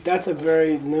 Okay. That's a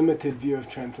very limited view of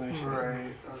translation.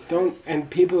 Right. And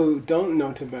people who don't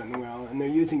know Tibetan well and they're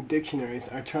using dictionaries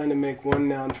are trying to make one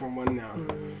noun for one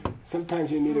noun.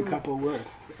 Sometimes you need a couple words.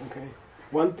 Okay.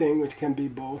 One thing which can be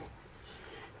both.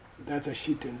 That's a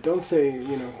shitin. Don't say,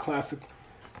 classic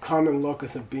common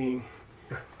locus of being.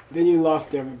 Then you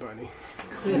lost everybody.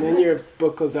 And then your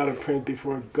book goes out of print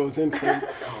before it goes in print.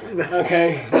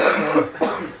 Okay.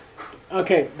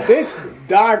 Okay. This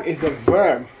dog is a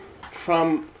verb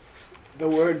from the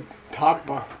word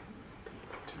takpa.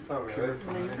 Oh,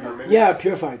 really? Yeah,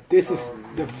 purified. This is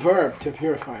the verb to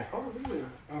purify.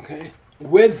 Okay.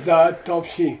 With the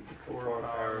topshi. 4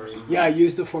 hours. Yeah,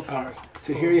 use the 4 powers.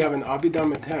 So here you have an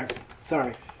Abhidhamma text.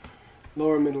 Sorry.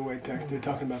 Lower middleway text. They're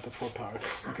talking about the 4 powers.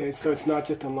 Okay, so it's not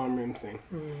just a long rim thing.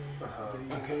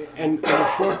 Okay, and the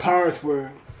 4 powers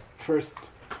were first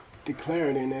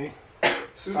declared in a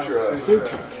Sutra.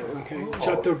 sutra. Okay,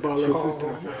 Chaturbala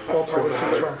Sutra. 4 power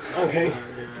sutra. Okay,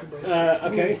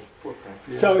 okay.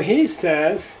 So he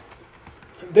says,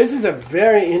 this is a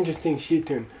very interesting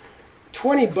shitun.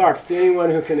 $20 to anyone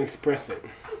who can express it.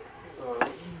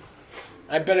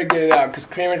 I better get it out because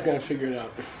Kramer's going to figure it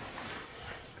out.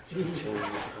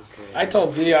 I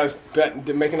told V I was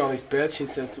making all these bets. She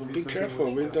says, well, be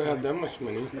careful. We don't have that much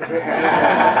money.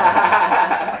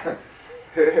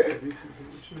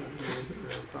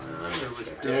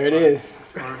 There it is.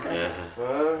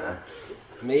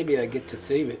 Maybe I get to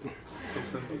save it.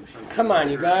 Come on,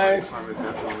 you guys.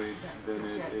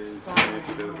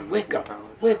 Wake up.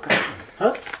 Wake up.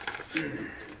 Huh?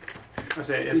 I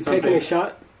say if You taking a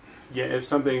shot? Yeah, if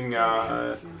something.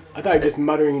 I thought you were just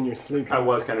muttering in your sleep. I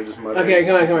was kind of just muttering. Okay,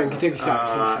 come on. Take a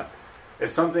shot. If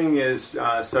something is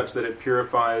such that it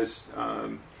purifies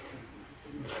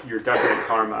your definite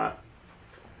karma,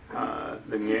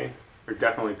 the nge, or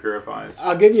definitely purifies.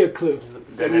 I'll give you a clue.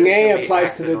 The Then it's nge gonna be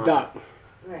applies to the acted dot.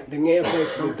 The nge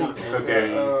applies to the dot. Okay,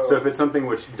 so if it's something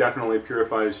which definitely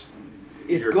purifies,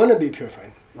 It's your- going to be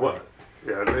purified. What?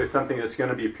 Yeah, if it's something that's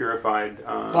going to be purified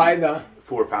By the...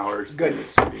 4 powers. Good. Then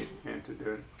it's to be and to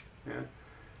do it.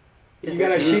 Yeah. You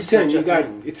got a shitin. You got...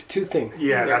 It's 2 things.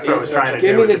 Yeah, that's what I was trying to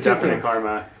Give do me with the the 2 definite things.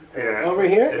 karma. Yeah. Over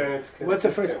here? Then it's What's the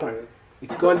first consistent part?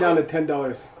 It's going down to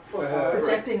 $10.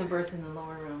 Projecting a birth in the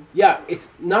lower room. Yeah, it's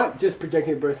not just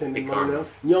projecting a birth in the Big lower karma.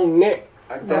 realms. Young Nick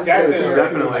It's Definitely.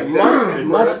 definitely.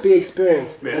 must be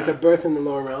experienced Yeah. as a birth in the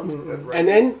lower realms. And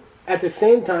then, at the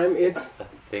same time, it's A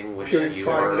thing which Purifying you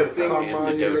are the thing karma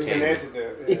It's an antidoting.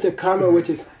 antidote. it's a karma which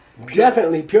is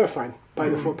definitely purified by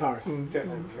the 4 powers.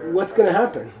 Definitely. What's going to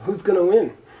happen? Who's going to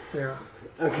win? Yeah.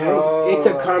 Okay, it's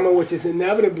a karma which is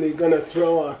inevitably going to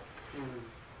throw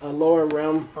a lower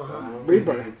realm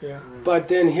rebirth. Yeah. But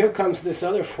then here comes this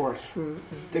other force.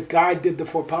 The guy did the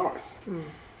 4 powers.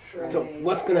 So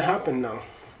what's going to happen now?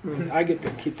 I get to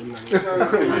keep the money. So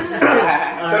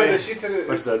the shitun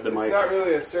What's is that, the it's mic? not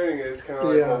really asserting it. It's kind of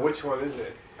like, Yeah. well, which one is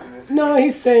it? in this No, case?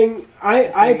 he's saying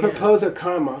I propose a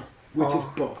karma which is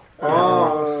both.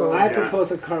 Oh, so I Yeah.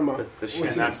 propose a karma The which And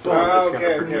is that's the both. one that's Oh, going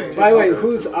okay, to okay. protect By the way, you.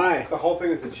 who's I? The whole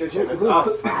thing is the chichen. It's Who's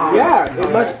us. Yeah,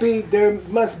 it must be. There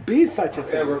must be such a Yeah,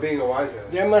 thing. we're being a wise man.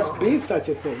 There must be such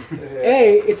a thing. Yeah.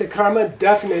 A, it's a karma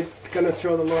definite gonna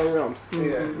throw the lower realms. Yeah,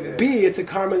 yeah. B, it's a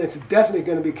karma that's definitely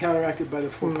gonna be counteracted by the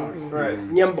 4 powers. Right.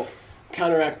 Nyambo,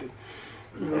 counteracted.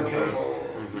 Okay,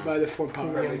 by the 4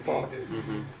 powers. Right.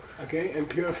 Okay, and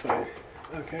purified.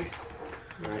 Okay,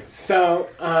 Right. so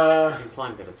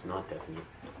Implying that it's not definite.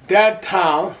 that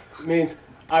Tao means,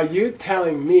 are you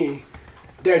telling me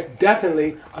there's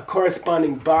definitely a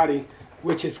corresponding body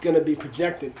which is going to be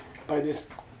projected by this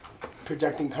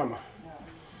projecting karma?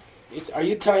 Are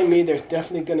you telling me there's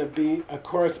definitely going to be a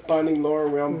corresponding lower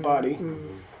realm body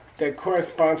that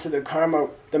corresponds to the karma?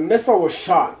 The missile was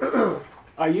shot.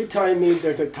 Are you telling me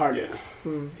there's a target?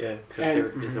 Yeah, because And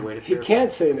there is a way to He purify.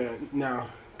 can't say that now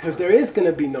because there is going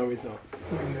to be no result.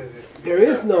 Is it- There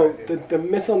is no, the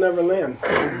missile never lands.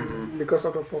 because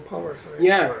of the 4 powers, right?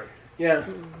 Yeah, yeah,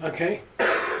 okay.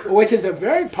 Which is a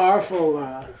very powerful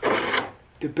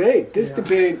debate. This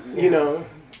debate, Yeah.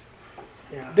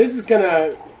 this is going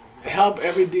to help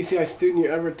every DCI student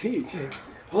you ever teach.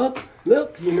 Look,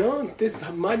 this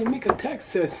Madhyamika text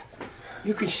says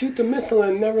you can shoot the missile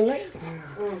and it never lands.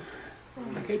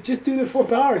 Okay, just do the 4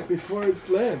 powers before it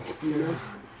lands.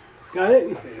 Got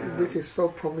it? This is so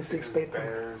promising statement.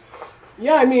 Bears.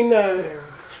 Yeah, I mean, Yeah.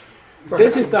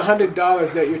 This is the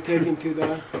 $100 that you're taking to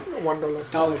the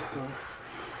 $1 dollar store.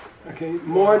 Okay,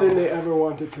 more than they ever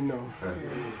wanted to know.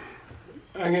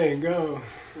 Okay, go.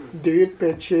 Duit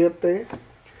pe chiete.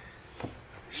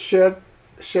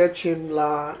 Chin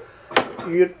la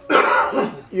yut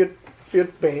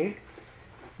pe.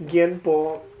 Gien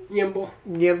po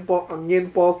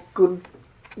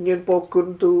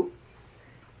kun tu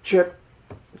chet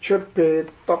pe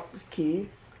top ki.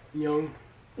 Nyong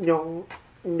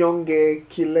ge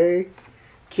kile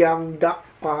kyang dak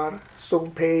par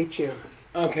sung pe chir.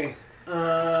 Okay.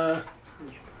 I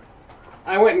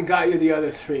went and got you the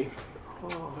other three.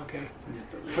 Okay.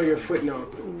 For your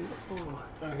footnote.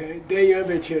 Okay.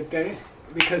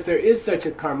 Because there is such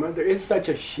a karma, there is such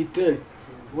a shiten.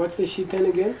 What's the shiten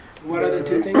again? What are the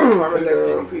two things? Karma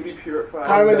that's completely purified.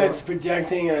 Karma that's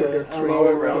projecting a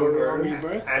lower realm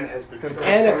rebirth. And has been purified.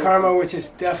 And a karma which is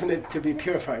definite to be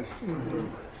purified.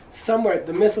 Somewhere,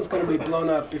 the missile's going to be blown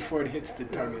up before it hits the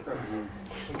target.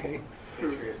 Okay?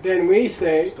 Then we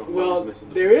say, well,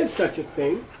 there is such a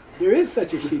thing, there is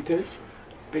such a shiten,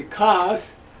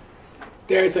 because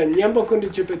there's a nyembo kundi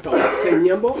chupito. Say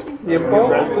nyembo? Nyembo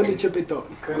kundi chupito.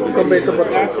 Chupito.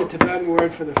 That's the Tibetan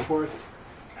word for the fourth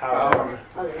power.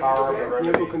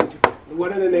 Nyembo kundi chupito.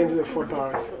 What are the names of the four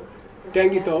powers?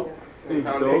 Dengito.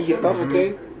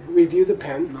 Okay, review the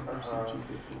pen.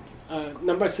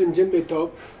 Number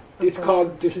Simjinbito. It's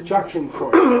called destruction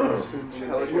force,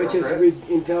 which is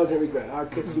intelligent regret. I'll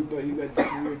kiss you, but you got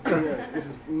this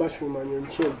is mushroom on your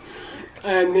chin.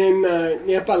 And then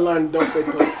Nyepa Larn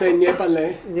Dopeto. Say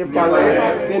Nyepale.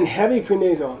 Then heavy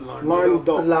prenasal. Larn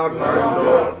Do.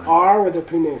 R with the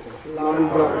prenasal. Larn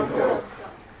Do.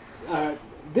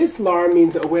 This lar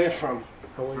means away from.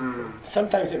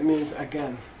 Sometimes it means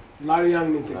again. Laryang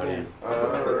means again.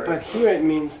 But here it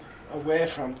means away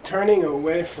from, turning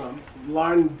away from,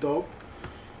 larn do,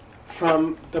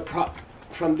 from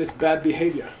this bad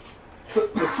behavior.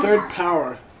 The third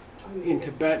power in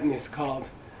Tibetan is called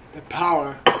the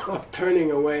power of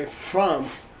turning away from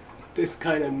this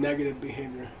kind of negative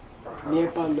behavior.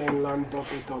 Nyepa leng larn do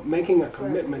to, making a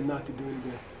commitment not to do it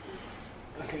again.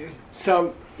 Okay,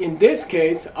 so in this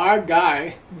case, our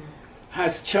guy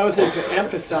has chosen to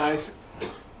emphasize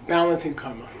balancing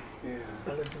karma,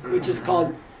 which is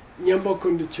called Nyembo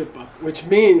Kundu Chupa, which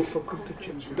means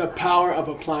the power of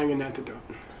applying an antidote.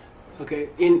 Okay,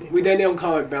 we don't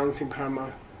call it balancing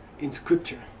karma in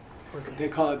scripture. They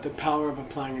call it the power of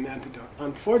applying an antidote.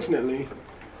 Unfortunately,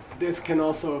 this can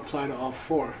also apply to all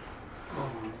four.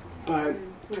 But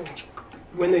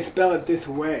when they spell it this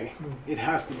way, it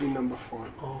has to be number 4.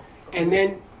 And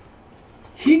then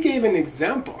he gave an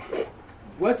example.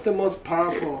 What's the most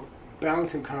powerful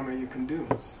balancing karma you can do?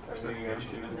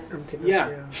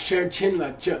 Yeah, share chin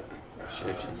la jut.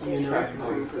 You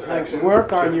know, like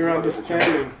work on your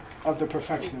understanding of the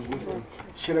perfection of wisdom.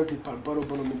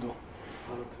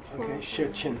 Okay,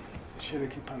 share chin.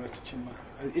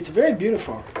 It's very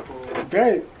beautiful.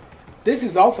 This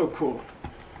is also cool.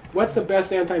 What's the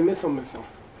best anti-missile missile?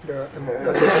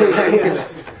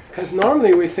 Because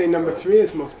normally we say number 3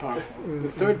 is most powerful. The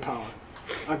third power,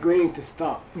 agreeing to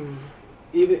stop,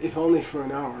 even if only for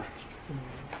an hour.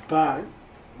 But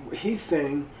he's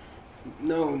saying,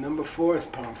 no, number 4 is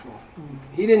powerful.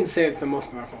 He didn't say it's the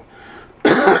most powerful,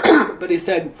 but he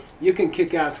said you can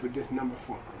kick ass with this number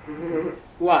 4.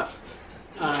 What?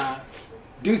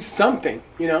 Do something.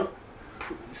 You know,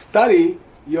 study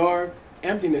your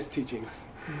emptiness teachings.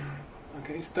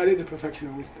 Okay, study the perfection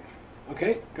of wisdom.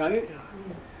 Okay, got it?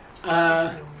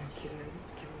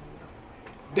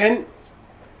 Then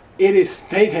it is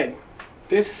stated,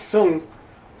 this sung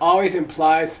always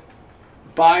implies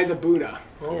by the Buddha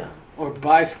or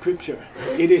by scripture.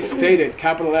 It is stated,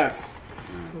 capital S.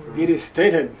 It is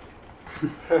stated,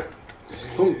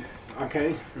 sung,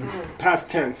 okay? Past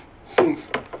tense,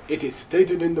 sungs. It is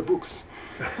stated in the books.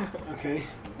 Okay,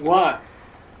 what?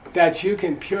 That you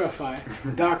can purify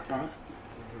Dharma,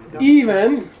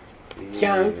 even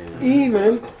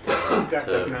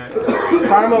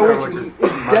karma which is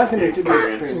definite to be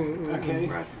experienced. Okay,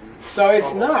 so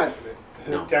it's not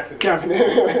definite.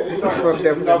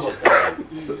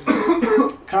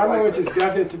 Karma which is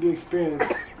definite to be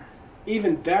experienced,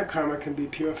 even that karma can be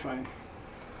purified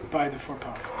by the 4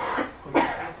 power.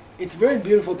 It's very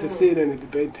beautiful to see it in a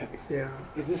debate text.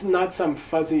 This is not some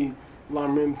fuzzy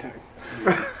Lamrim text.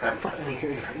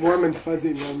 Okay. Warm and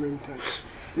fuzzy Lamrim text.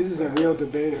 This is a real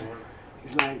debater.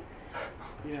 He's like,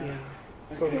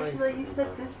 So okay. Angela, you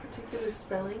said this particular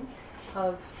spelling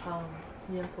of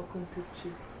Nyampo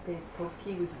Kuntuchu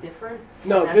Toki was different?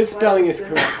 No, That's this why spelling it's is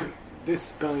good? correct. this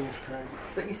spelling is correct.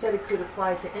 But you said it could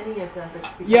apply to any of them. But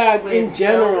because Yeah, the way in it's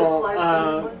spelled, it general, applies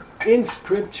to this one? in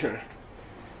scripture,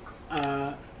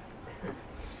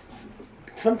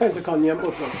 sometimes they're called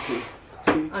nyambo toki.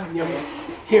 See, I'm nyambo. sorry.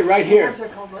 Here, right here. Sometimes they're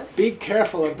called what? Be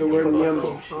careful of the word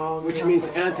nyambo, which means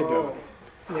antidote.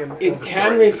 Yeah. It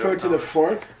can refer to the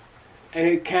fourth, and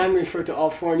it can refer to all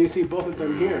four, and you see both of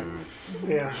them here.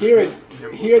 Yeah.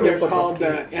 Here they're called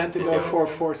the antidote four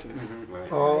forces.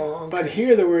 Oh. But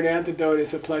here the word antidote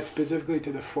is applied specifically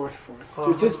to the fourth force.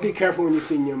 So just be careful when you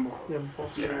see nyambo.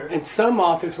 Yeah. And some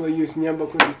authors will use nyambo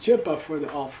kunduchipa for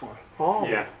the all four. Oh.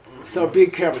 Yeah. So be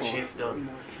careful. Which he's done.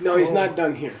 No, he's not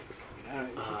done here.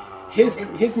 His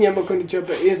nyambo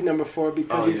kunduchipa is number 4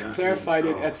 because he's clarified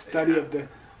it as study of the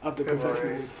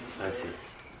professional wisdom. I see.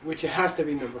 Which it has to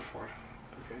be number 4.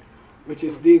 Okay. Which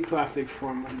is the classic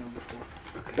form of number 4.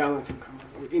 Balancing karma.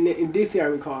 In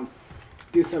DCR we call it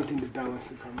do something to balance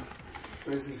the karma.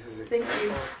 Thank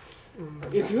you.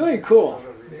 It's really cool.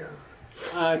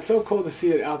 Yeah. It's so cool to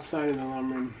see it outside of the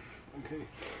Lam room. Okay.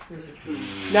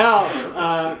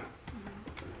 Now,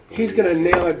 he's going to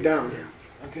nail it down.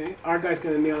 Okay. Our guy's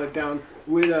going to nail it down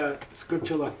with a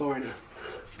scriptural authority.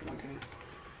 Okay.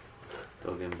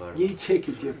 Yi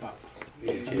cheki jibba.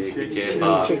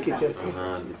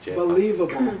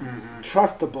 Believable,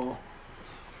 trustable,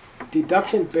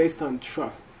 deduction based on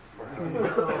trust.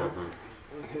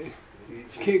 Okay.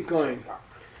 Keep going.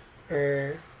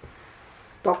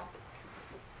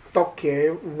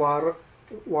 Toke var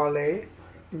wale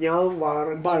nyal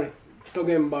var Bar.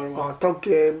 Togem barwa.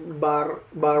 toke bar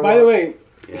bar. By the way,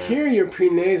 here your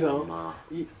prenasal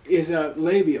is a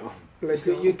labial.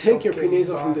 So you take your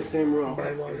prenasal from the same row.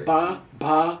 Ba,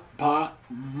 ba, ba,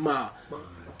 ma.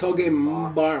 Toge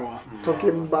barwa.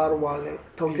 toke bar wale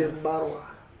toke barwa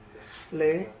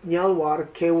le nyal war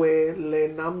kewe le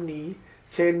namni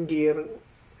chendir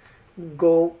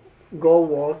go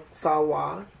wo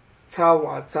sawa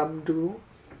chamdu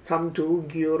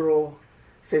gyuro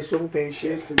sesung She's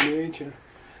peche. the miniature.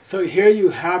 So here you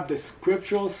have the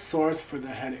scriptural source for the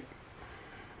heading.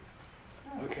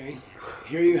 Okay?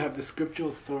 Here you have the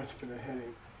scriptural source for the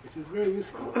heading, which is very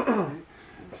useful. Okay?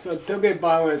 So Toge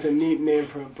Barwa is a neat name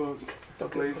for a book.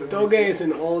 Toge is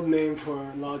an old name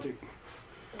for logic.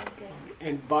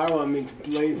 And Barwa means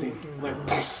blazing,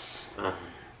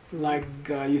 like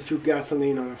you threw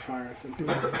gasoline on a fire or something.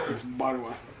 It's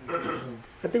Barwa.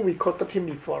 I think we quoted him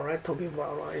before, right? Toke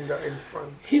barwa in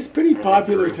front. He's pretty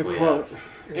popular to quote,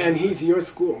 and he's your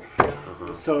school.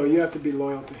 So you have to be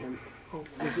loyal to him.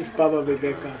 This is Baba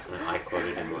Viveka. I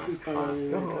quoted him This is last Baba Oh,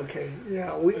 Viveka. okay.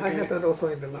 Yeah, I had that also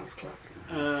in the last class.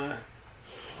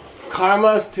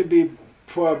 Karmas to be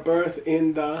for a birth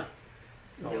in the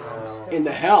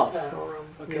hells.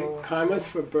 Okay, karmas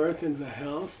for birth in the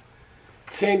hells.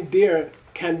 Same deer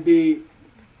can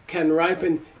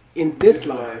ripen in this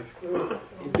life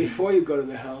before you go to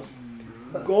the hells.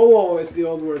 Gowo is the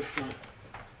old word for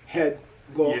head.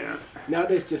 Go. Yeah. Now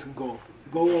there's just go.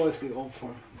 Gowo is the old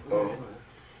form. Okay.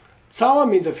 Tsawa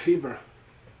means a fever.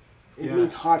 It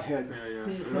means hot head.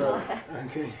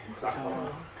 Okay.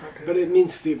 Tsawa. But it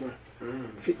means fever.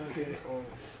 Okay.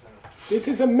 This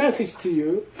is a message to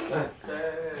you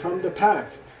from the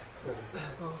past.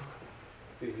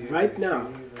 Right now,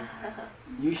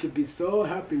 you should be so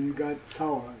happy you got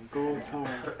Tsawa, gold Tsawa.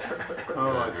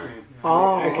 Oh, I see.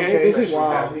 Oh, Okay, this is.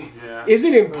 wow. Yeah. Is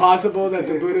it impossible that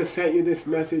the Buddha sent you this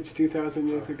message 2,000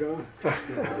 years ago?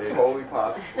 It's totally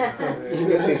possible.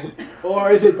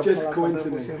 Or is it just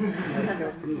coincidence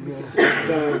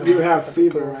that you have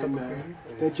fever right now?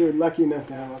 That you're lucky enough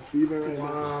to have a fever right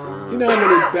now? Do you know how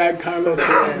many bad karmas?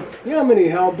 You know how many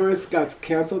hell births got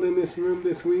canceled in this room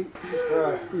this week?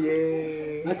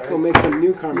 Yay. Let's go make some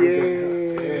new karma.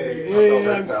 Yay.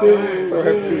 Yeah, I'm serious. So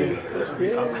happy.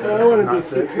 Yeah. I want to be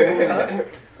sick.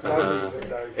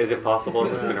 Is it possible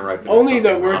who's going to ripen? Only the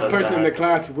something worst out of person in that? the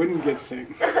class wouldn't get sick.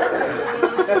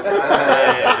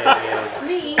 It's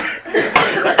me.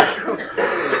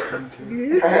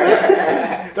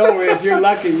 Don't worry, if you're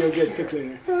lucky, you'll get sick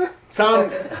later.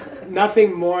 Some,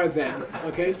 nothing more than,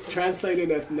 okay? Translated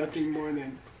as nothing more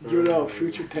than, you know,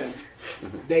 future tense.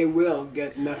 They will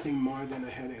get nothing more than a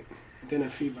headache, than a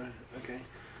fever, okay?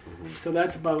 So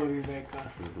that's Baba Viveka.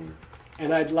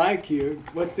 And I'd like you,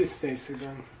 what's this say,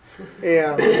 Sugang?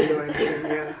 Yeah,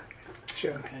 yeah.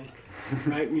 Sure. Okay.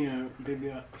 Write me a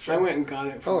video. I went and got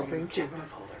it for Oh, you. thank you.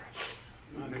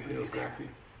 Okay.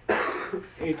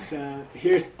 It's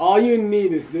here's all you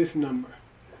need is this number,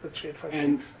 3, 5,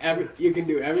 and 6. you can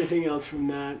do everything else from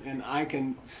that, and I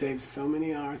can save so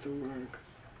many hours of work,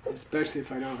 especially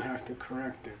if I don't have to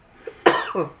correct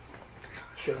it.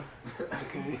 Sure.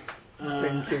 Okay.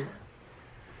 Thank you.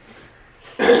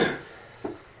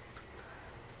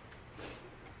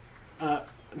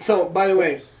 So, by the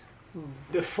way,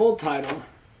 the full title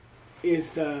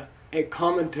is a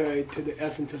commentary to the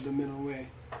Essence of the Middle Way,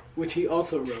 which he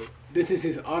also wrote. This is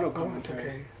his auto-commentary.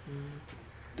 Okay.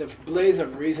 The Blaze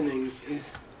of Reasoning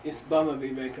is Bhava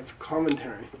Viveka's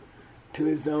commentary to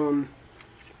his own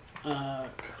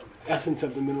Essence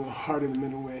of the Middle, Heart of the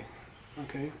Middle Way.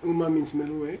 Okay? Uma means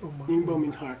middle way. Nyingbo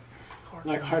means heart.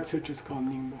 Like Heart Sutra is called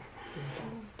Nyingbo.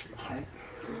 Heart.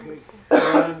 Okay.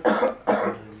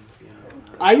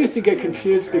 I used to get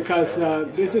confused because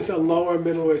this is a lower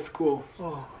middle way school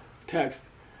text.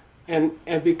 And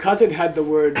because it had the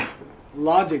word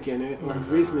logic in it, or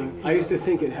reasoning, I used to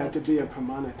think it had to be a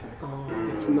pramana text.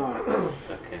 It's not.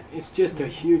 It's just a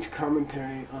huge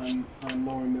commentary on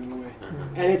lower middle way.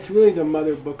 And it's really the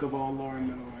mother book of all lower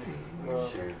middle way.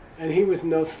 Sure. And he was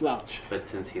no slouch. But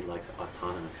since he likes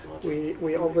autonomous logic.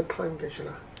 We over time,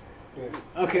 Geshe-la.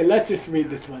 Okay, let's just read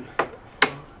this one.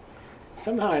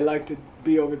 Somehow I like to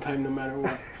be over time no matter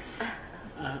what.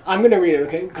 I'm going to read it,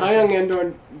 okay? Kayang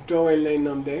endor doe le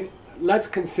namde. Let's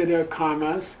consider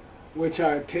karmas which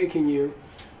are taking you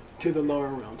to the lower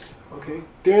realms, okay?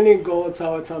 Dirni go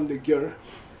tsam de gyur,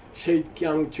 she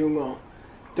kyang jungo.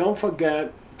 Don't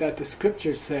forget that the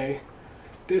scriptures say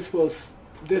this will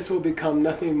become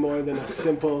nothing more than a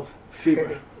simple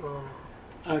fever.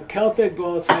 Kalte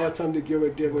go tsam de gyur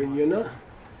dewa yuna.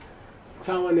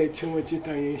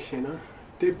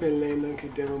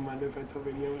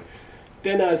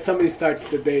 Then somebody starts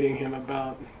debating him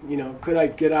about, could I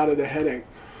get out of the headache?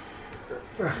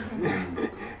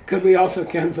 Could we also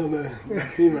cancel the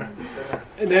fever?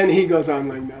 And then he goes on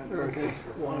like that. Okay.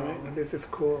 Wow, Right. this is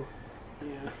cool.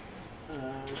 Yeah.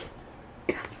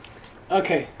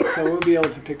 Okay, so we'll be able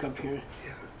to pick up here.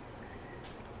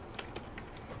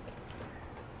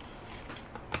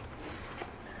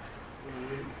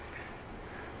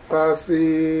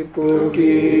 Sasi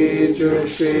pugi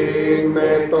jushing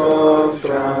metong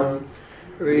trang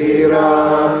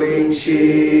Rira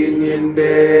lingshi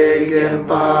nyinde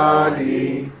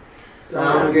genpadi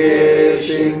Sangye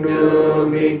shindu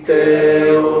mikte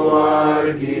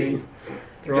owargi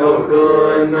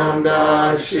Rokun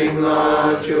namda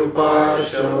shingla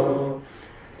chuparsho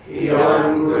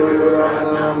Iyan guru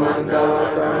ratna manda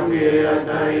tamye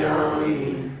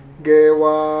dayami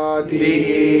Gewa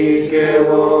di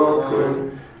gewo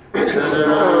kun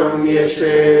Sanam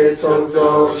yeshe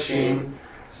tsokzo shin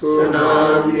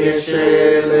Sunam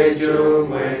yeshe le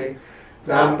jungwe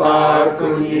Dampar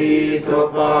kunyi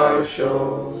topar sho.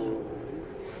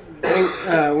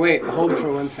 Wait, hold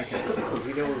for 1 second.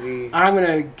 I'm going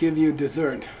to give you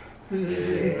dessert.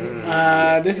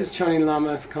 This is Choni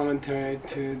Lama's commentary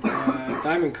to the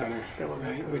Diamond Cutter,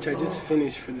 right, which I just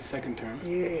finished for the second term.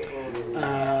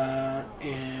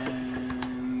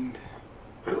 And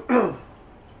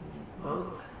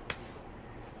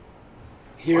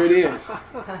here it is.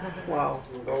 Wow.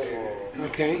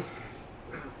 Okay.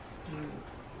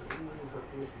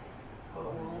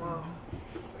 Oh, wow.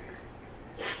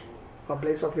 A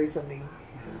Blaze of Reasoning.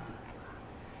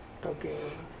 Talking.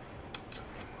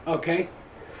 Okay.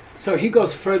 So he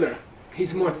goes further.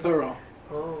 He's more thorough.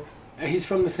 Oh. And he's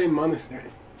from the same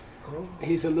monastery. Oh.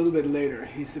 He's a little bit later.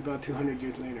 He's about 200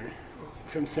 years later.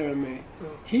 From Saramay.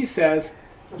 He says,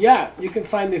 yeah, you can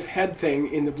find this head thing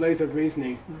in the Blaze of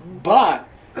Reasoning, but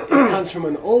it comes from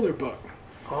an older book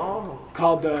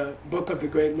called the Book of the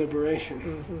Great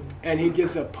Liberation. And he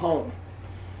gives a poem,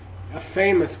 a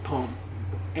famous poem,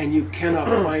 and you cannot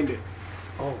find it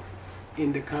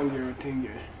in the Kangyur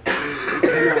Tingyur. You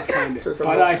cannot find it,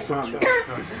 but I found it.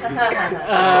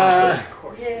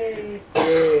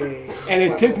 And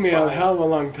it took me a hell of a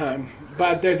long time.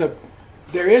 But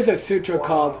there is a sutra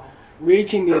called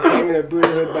Reaching the Attainment of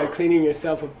Buddhahood by Cleaning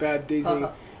Yourself of Bad Deeds,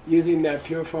 using that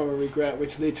pure form of regret,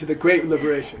 which leads to the great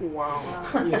liberation. Wow.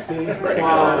 You see?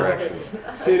 Wow.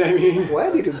 See what I mean?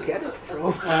 Where did you get it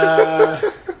from?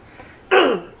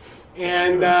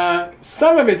 And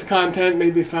some of its content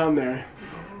may be found there.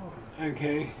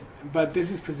 Okay, but this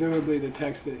is presumably the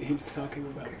text that he's talking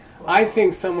about. I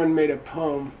think someone made a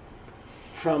poem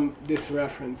from this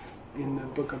reference in the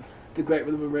Book of the Great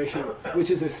Liberation,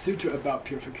 which is a sutra about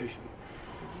purification.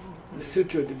 The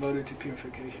sutra devoted to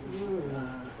purification.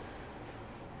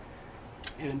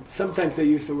 And sometimes they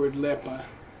use the word lepa,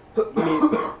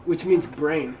 which means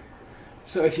brain.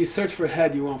 So if you search for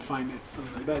head, you won't find it.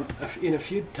 But in a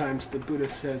few times, the Buddha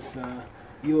says,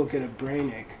 you will get a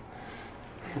brain ache.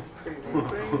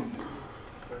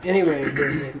 Anyway,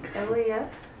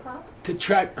 LAS, Pop? to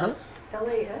track,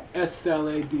 LAS?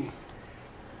 SLAD.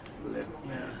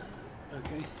 Yeah.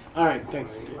 Okay. All right,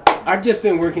 thanks. I've just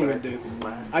been working with this.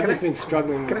 I've just been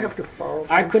struggling with Can I it. have to follow?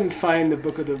 I couldn't find the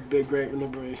book of the Great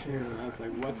Liberation. And I was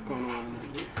like, what's going on?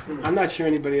 I'm not sure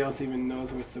anybody else even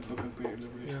knows what's the book of Great Yeah,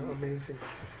 Liberation. amazing.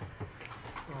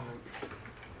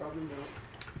 Probably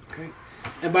not. Okay.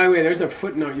 And by the way, there's a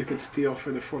footnote you could steal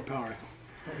for the 4 powers.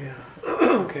 Yeah.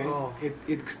 Okay. Oh.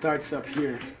 It starts up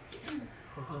here.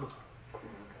 Uh-huh.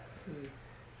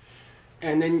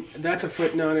 And then that's a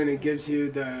footnote, and it gives you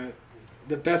the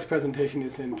best presentation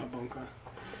is in Pabonka.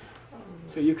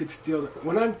 So you could steal it.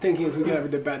 What I'm thinking is we could have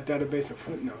a database of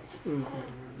footnotes. Mhm.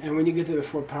 And when you get to the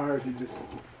 4 powers, you just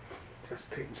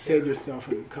Just take save yourself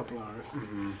in a couple hours.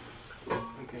 Mhm.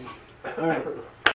 Okay. All right.